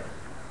 Right there.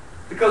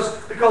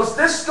 Because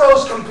this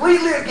goes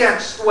completely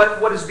against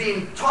what is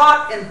being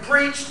taught and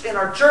preached in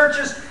our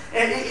churches,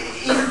 and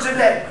even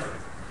today.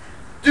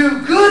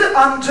 Do good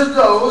unto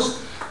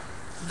those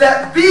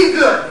that be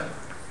good,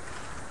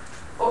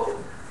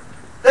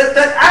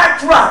 that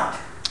act right,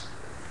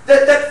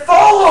 that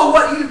follow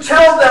what you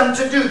tell them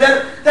to do,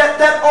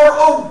 that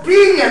are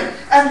obedient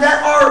and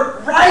that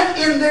are right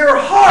in their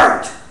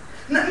heart.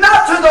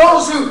 Not to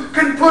those who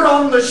can put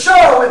on the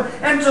show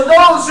and to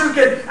those who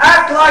can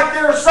act like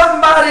they're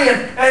somebody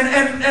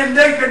and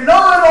they can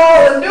know it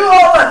all and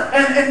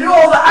do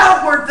all the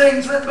outward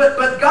things.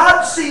 But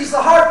God sees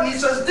the heart, and He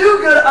says, do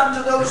good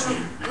unto those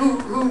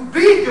who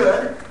be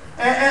good,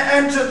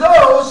 and to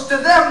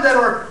them that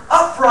are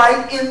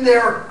upright in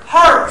their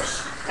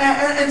hearts.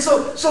 And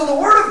so the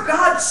Word of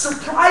God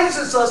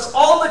surprises us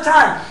all the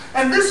time.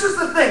 And this is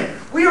the thing.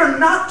 We are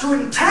not to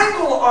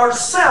entangle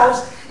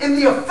ourselves in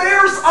the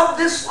affairs of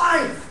this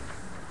life.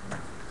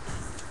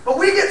 But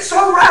we get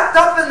so wrapped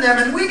up in them,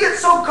 and we get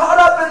so caught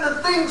up in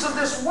the things of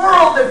this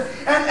world,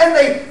 and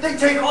they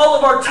take all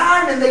of our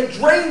time, and they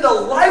drain the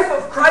life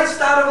of Christ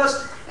out of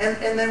us,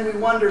 and then we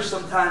wonder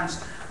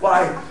sometimes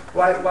why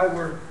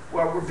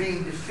we're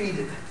being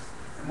defeated,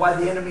 and why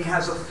the enemy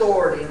has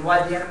authority, and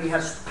why the enemy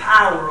has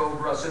power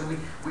over us, and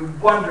we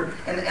wonder.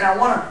 And I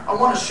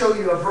want to show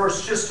you a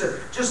verse just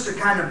to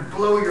kind of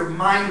blow your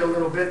mind a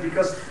little bit,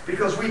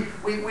 because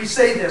we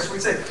say this. We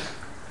say,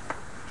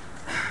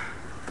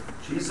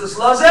 Jesus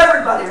loves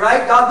everybody,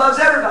 right? God loves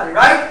everybody,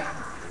 right?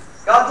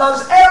 God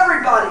loves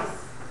everybody.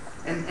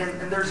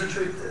 And there's a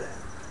truth to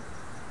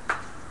that.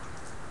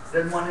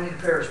 Doesn't want any to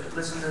perish, but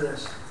listen to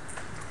this.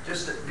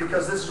 Just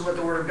because this is what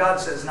the Word of God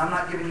says, and I'm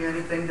not giving you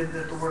anything that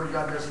the Word of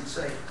God doesn't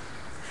say.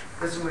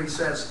 Listen to what He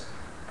says.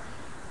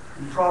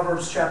 In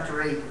Proverbs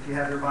chapter 8, if you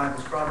have your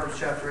Bibles, Proverbs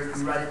chapter 8, you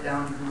can write it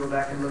down, you can go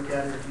back and look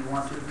at it if you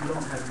want to, if you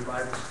don't have your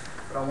Bibles.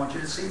 But I want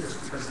you to see this,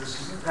 because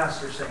this isn't the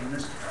pastor saying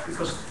this,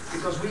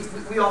 because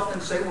we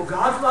often say, well,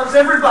 God loves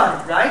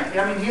everybody, right?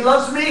 I mean, He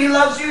loves me, He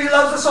loves you, He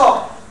loves us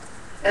all.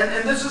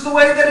 And this is the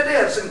way that it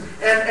is.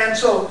 And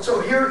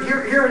so here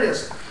it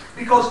is.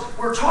 Because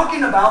we're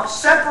talking about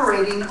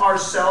separating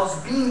ourselves,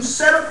 being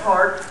set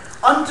apart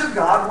unto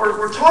God.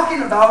 We're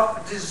talking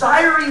about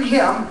desiring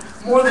Him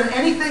more than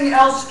anything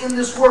else in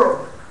this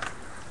world.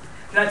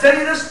 Can I tell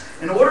you this?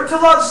 In order to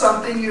love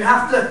something, you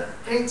have to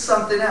hate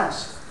something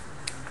else.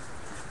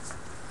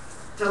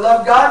 To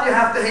love God, you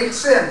have to hate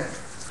sin.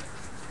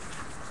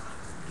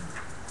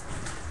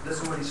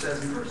 Listen to what he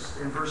says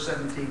in verse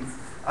 17.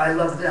 I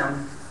love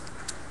them.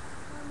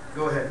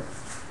 Go ahead.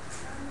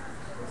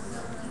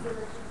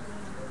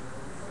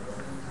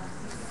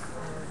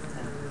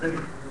 Let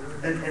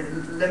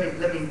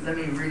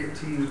me read it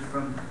to you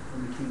from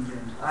the King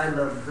James. I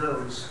love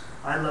them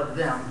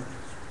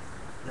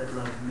that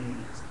love me.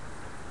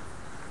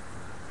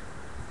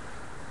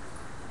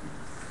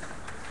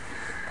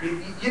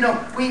 You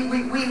know,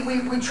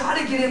 we try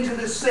to get into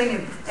this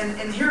thing,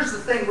 and here's the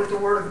thing with the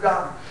Word of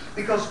God.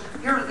 Because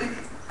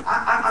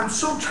I'm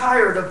so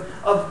tired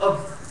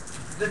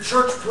of the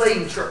church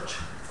playing church.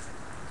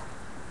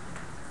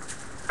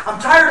 I'm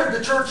tired of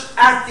the church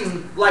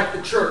acting like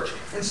the church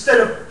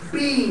instead of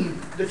being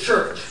the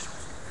church.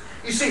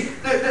 You see,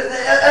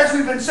 as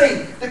we've been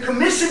saying, the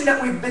commission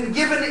that we've been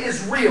given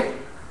is real.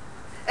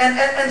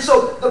 And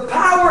so the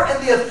power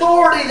and the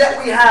authority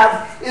that we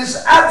have is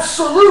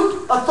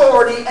absolute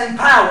authority and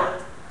power.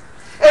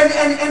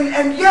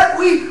 And yet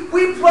we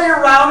play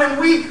around and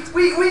we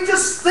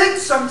just think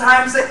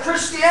sometimes that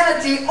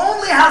Christianity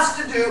only has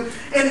to do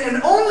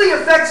and only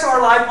affects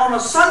our life on a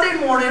Sunday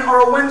morning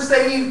or a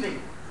Wednesday evening.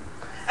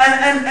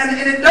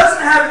 And it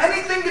doesn't have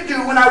anything to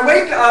do when I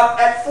wake up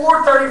at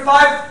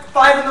 4:35,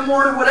 5 in the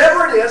morning,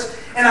 whatever it is,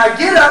 and I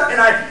get up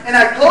and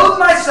I clothe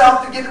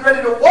myself to get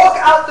ready to walk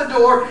out the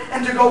door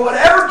and to go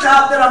whatever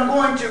job that I'm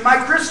going to. My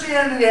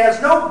Christianity has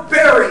no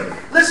bearing.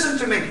 Listen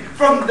to me.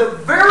 From the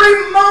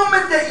very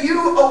moment that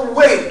you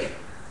awake,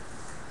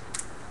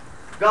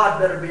 God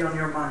better be on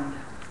your mind.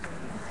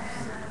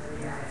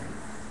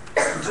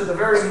 And to the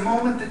very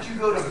moment that you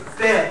go to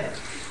bed,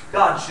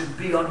 God should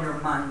be on your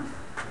mind.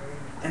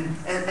 And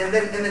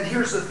then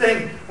here's the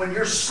thing. When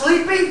you're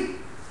sleepy,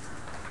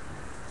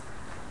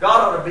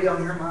 God ought to be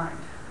on your mind.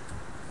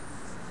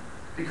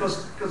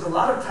 Because a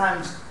lot of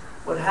times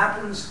what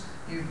happens,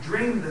 you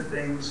dream the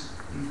things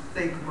you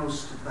think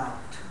most about.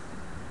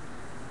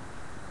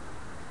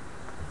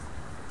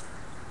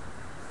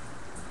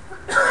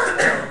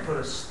 That'll put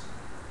us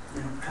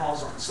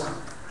pause on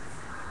something.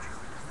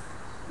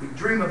 We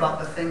dream about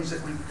the things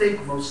that we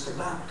think most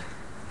about.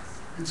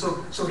 And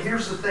so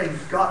here's the thing.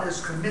 God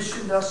has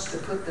commissioned us to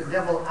put the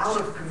devil out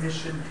of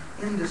commission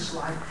in this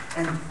life.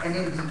 And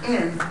in the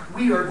end,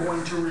 we are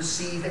going to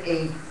receive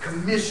a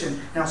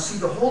commission. Now see,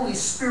 the Holy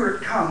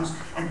Spirit comes,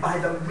 and by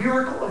the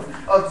miracle of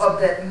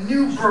that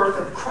new birth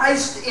of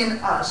Christ in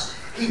us,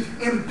 He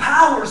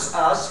empowers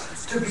us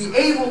to be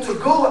able to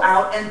go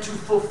out and to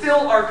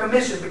fulfill our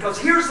commission. Because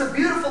here's the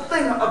beautiful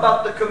thing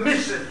about the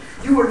commission.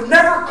 You were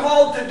never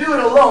called to do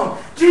it alone.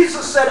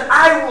 Jesus said,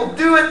 I will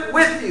do it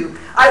with you.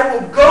 I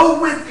will go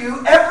with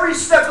you every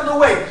step of the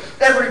way.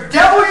 Every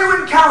devil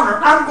you encounter,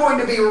 I'm going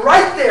to be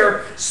right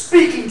there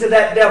speaking to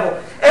that devil.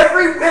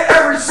 Every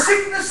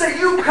sickness that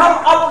you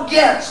come up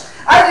against,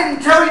 I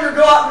didn't tell you to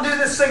go out and do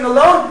this thing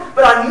alone,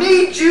 but I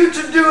need you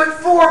to do it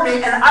for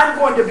me, and I'm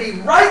going to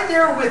be right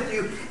there with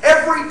you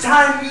every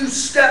time you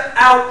step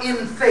out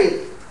in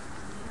faith.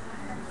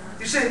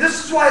 You see,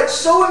 this is why it's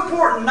so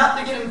important not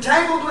to get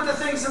entangled with the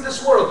things of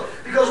this world.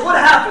 Because what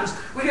happens?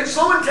 We get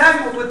so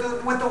entangled with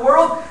the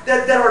world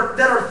that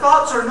our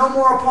thoughts are no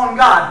more upon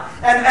God.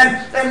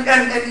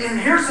 And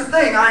here's the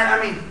thing. I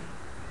mean,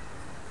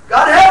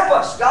 God help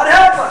us. God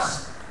help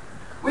us.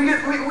 We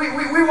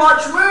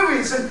watch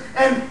movies and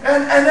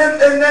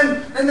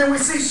then we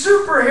see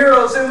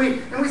superheroes and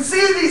we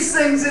see these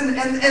things and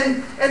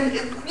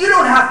you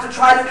don't have to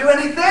try to do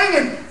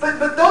anything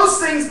but those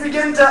things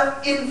begin to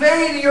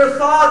invade your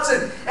thoughts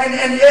and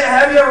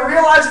have you ever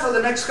realized for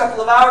the next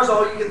couple of hours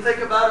all you can think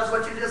about is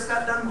what you just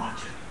got done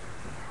watching?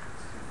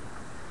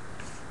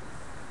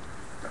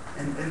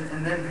 And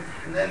then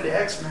the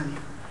X-Men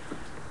are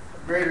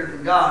greater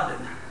than God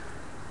and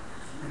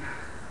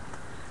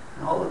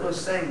all of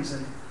those things,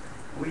 and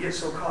we get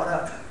so caught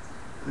up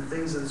in the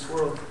things of this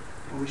world,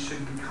 and we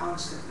should be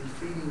constantly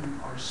feeding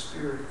our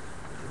spirit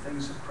with the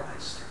things of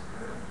Christ.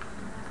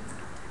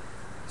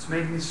 It's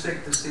made me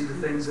sick to see the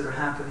things that are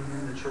happening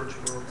in the church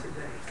world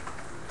today.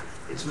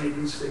 It's made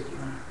me sick,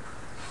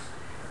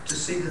 to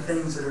see the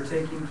things that are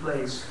taking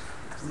place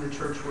in the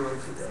church world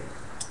today.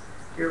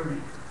 Hear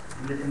me,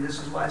 and this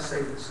is why I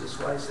say this. This is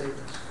why I say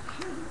this.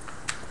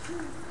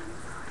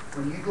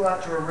 When you go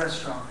out to a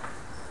restaurant,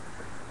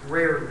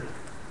 rarely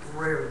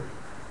you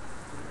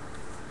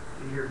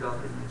hear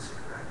godly music,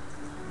 right?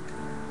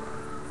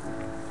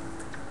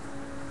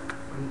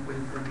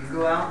 When you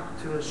go out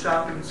to a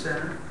shopping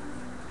center,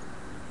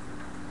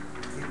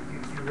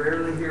 you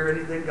rarely hear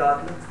anything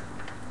godly.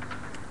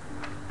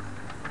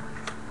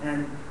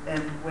 And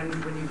when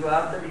you go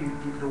out there,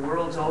 the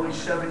world's always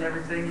shoving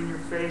everything in your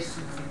face.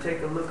 You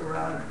take a look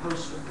around and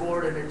post a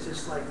board, and it's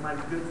just like, my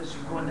goodness,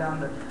 you're going down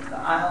the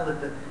aisle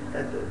at the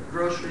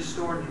grocery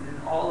store,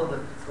 and all of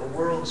the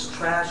world's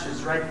trash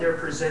is right there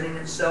presenting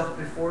itself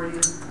before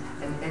you.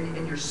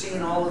 And you're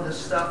seeing all of this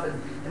stuff,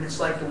 and it's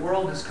like the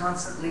world is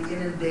constantly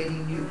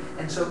inundating you.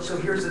 And so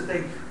here's the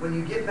thing. When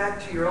you get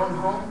back to your own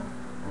home,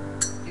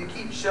 you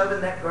keep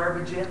shoving that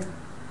garbage in.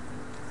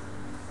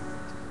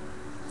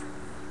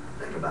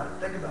 Think about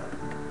it.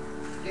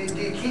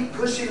 Do you keep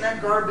pushing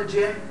that garbage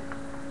in?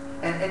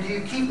 And do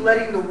you keep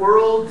letting the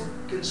world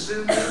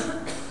consume you?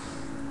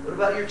 What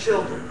about your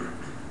children?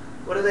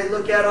 What do they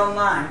look at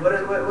online? What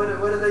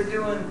are they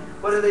doing?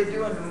 What are they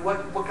doing?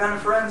 What kind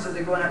of friends are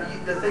they going out?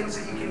 The things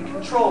that you can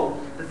control,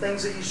 the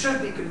things that you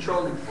should be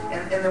controlling,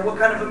 and then what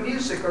kind of a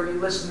music are you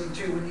listening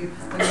to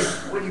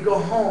when you go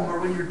home or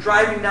when you're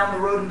driving down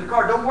the road in the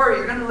car? Don't worry,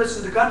 you're going to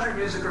listen to country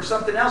music or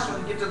something else when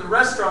you get to the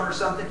restaurant or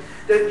something.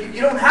 That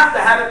you don't have to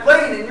have it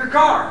playing in your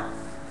car.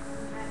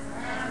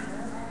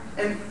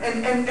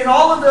 And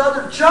all of the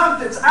other junk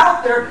that's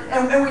out there,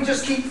 and we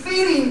just keep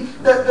feeding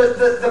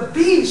the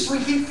beast. We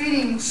keep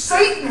feeding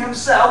Satan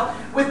himself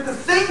with the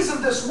things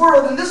of this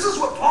world. And this is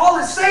what Paul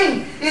is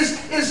saying,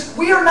 is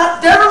we are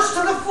not debtors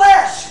to the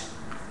flesh.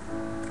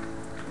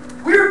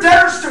 We are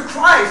debtors to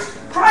Christ.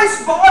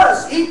 Christ bought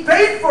us. He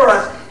paid for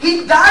us.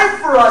 He died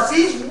for us.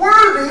 He's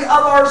worthy of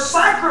our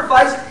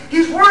sacrifice.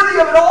 He's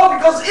worthy of it all,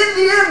 because in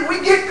the end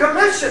we get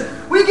commissioned.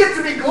 We get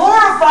to be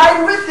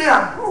glorified with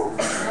Him.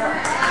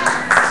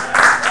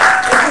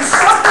 If we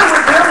suffer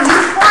with Him,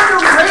 He's going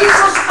to raise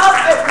us up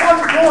at one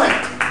point.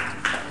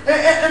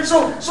 And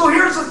so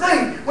here's the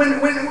thing.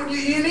 When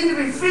you need to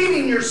be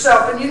feeding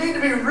yourself, and you need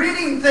to be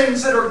reading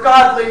things that are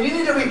godly, and you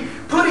need to be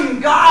putting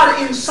God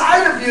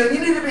inside of you, and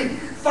you need to be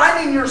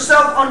finding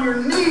yourself on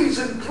your knees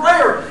in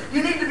prayer.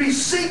 You need to be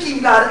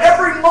seeking God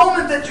every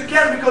moment that you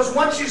can, because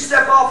once you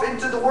step off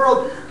into the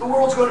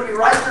world's going to be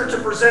right there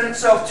to present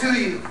itself to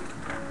you.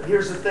 But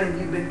here's the thing.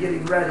 You've been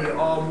getting ready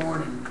all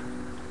morning.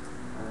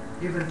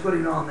 You've been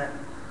putting on that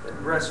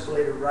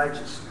breastplate of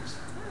righteousness.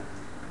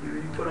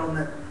 You put on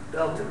that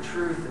belt of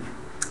truth.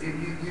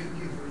 And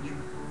you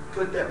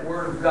put that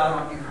Word of God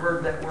on. You've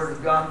heard that Word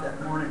of God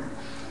that morning.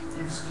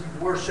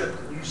 You've worshipped,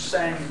 you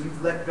sang, and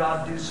you've let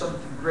God do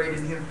something great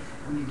in you.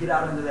 When you get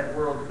out into that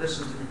world,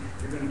 listen to me,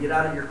 you're going to get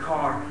out of your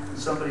car, and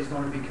somebody's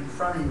going to be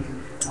confronting you,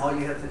 and all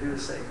you have to do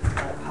is say,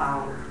 all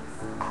power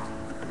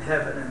in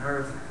heaven and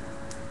earth,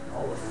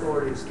 all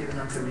authority is given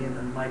unto me in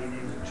the mighty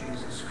name of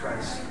Jesus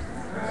Christ.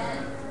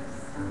 Amen.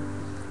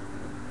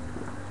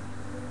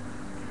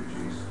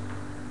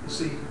 You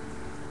see,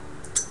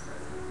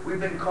 we've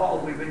been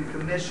called, we've been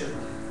commissioned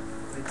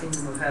to the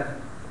kingdom of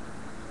heaven.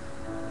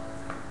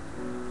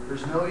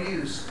 There's no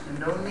use and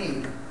no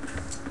need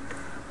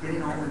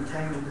getting all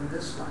entangled in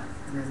this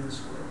life and in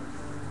this world.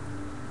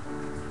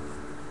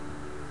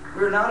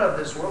 We're not of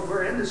this world.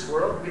 We're in this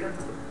world. We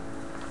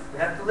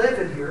have to live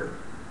in here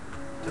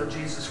till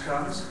Jesus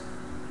comes.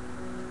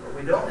 But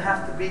we don't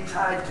have to be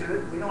tied to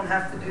it. We don't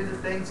have to do the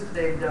things that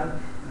they've done.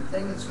 And the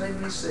thing that's made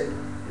me sick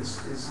is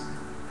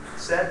a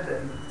sad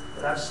thing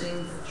that I've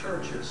seen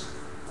churches.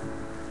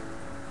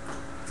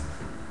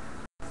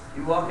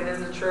 You walking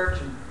in the church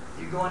and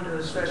you go into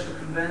a special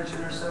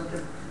convention or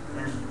something,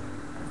 and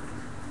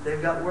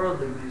they've got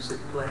worldly music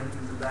playing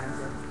in the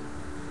background.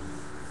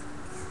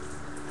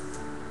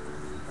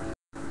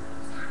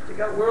 They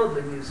got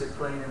worldly music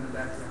playing in the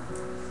background.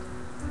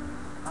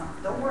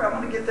 Don't worry, I'm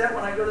going to get that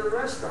when I go to the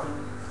restaurant.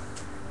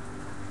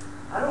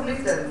 I don't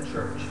need that in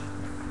church.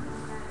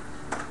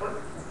 But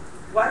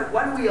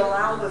why do we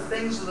allow the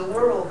things of the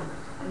world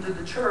into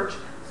the church,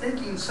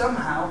 thinking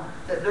somehow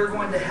that they're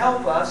going to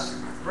help us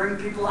bring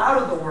people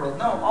out of the world?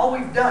 No, all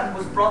we've done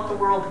was brought the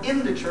world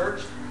into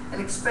church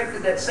and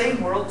expected that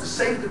same world to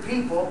save the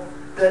people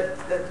that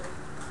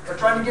are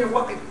trying to get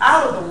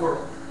out of the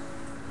world.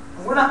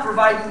 And we're not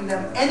providing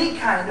them any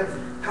kind of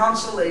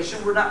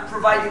consolation. We're not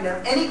providing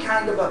them any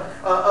kind of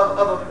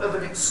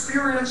an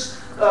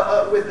experience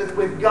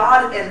with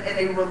God and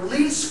a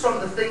release from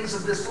the things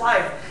of this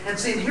life. And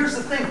see, and here's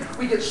the thing.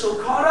 We get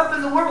so caught up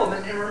in the world.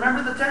 And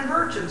remember the 10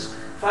 virgins.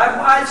 5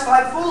 wise,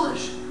 5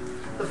 foolish.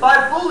 The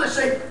 5 foolish,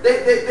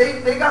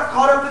 they got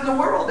caught up in the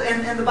world.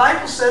 And the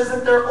Bible says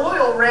that their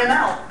oil ran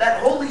out.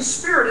 That Holy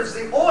Spirit is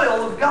the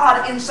oil of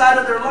God inside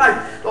of their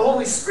life. The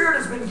Holy Spirit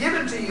has been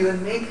given to you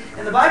and me.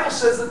 And the Bible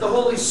says that the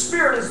Holy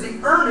Spirit is the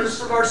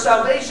earnest of our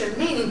salvation,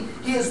 meaning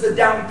He is the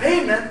down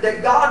payment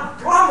that God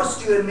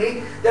promised you and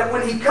me, that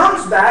when He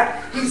comes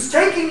back, He's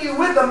taking you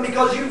with Him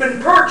because you've been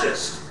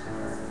purchased.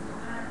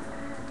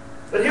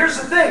 But here's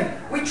the thing.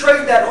 We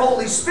trade that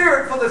Holy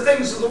Spirit for the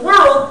things of the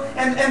world,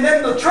 and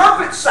then the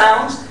trumpet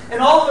sounds,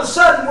 and all of a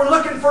sudden we're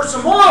looking for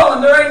some oil,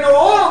 and there ain't no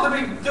oil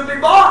to be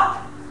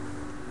bought.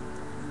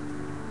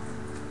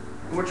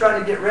 And we're trying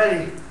to get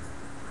ready,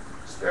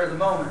 spare the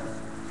moment.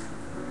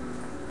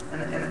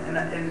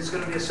 And it's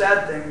going to be a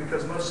sad thing,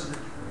 because most of the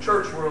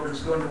church world is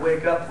going to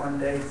wake up one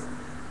day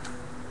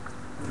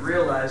and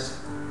realize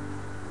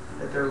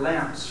that their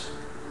lamps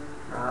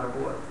are out of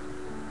oil.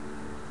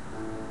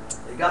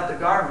 They got the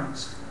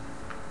garments.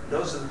 And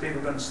those are the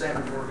people going to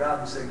stand before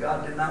God and say,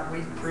 God, did not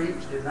we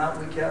preach? Did not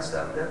we cast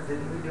out death?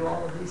 Didn't we do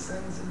all of these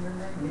things in your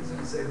name? He's going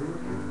to say, who are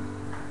you?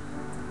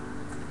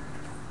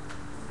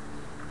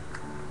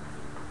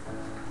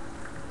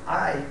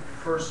 I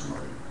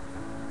personally,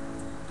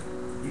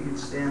 you can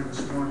stand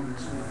this morning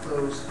as we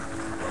close.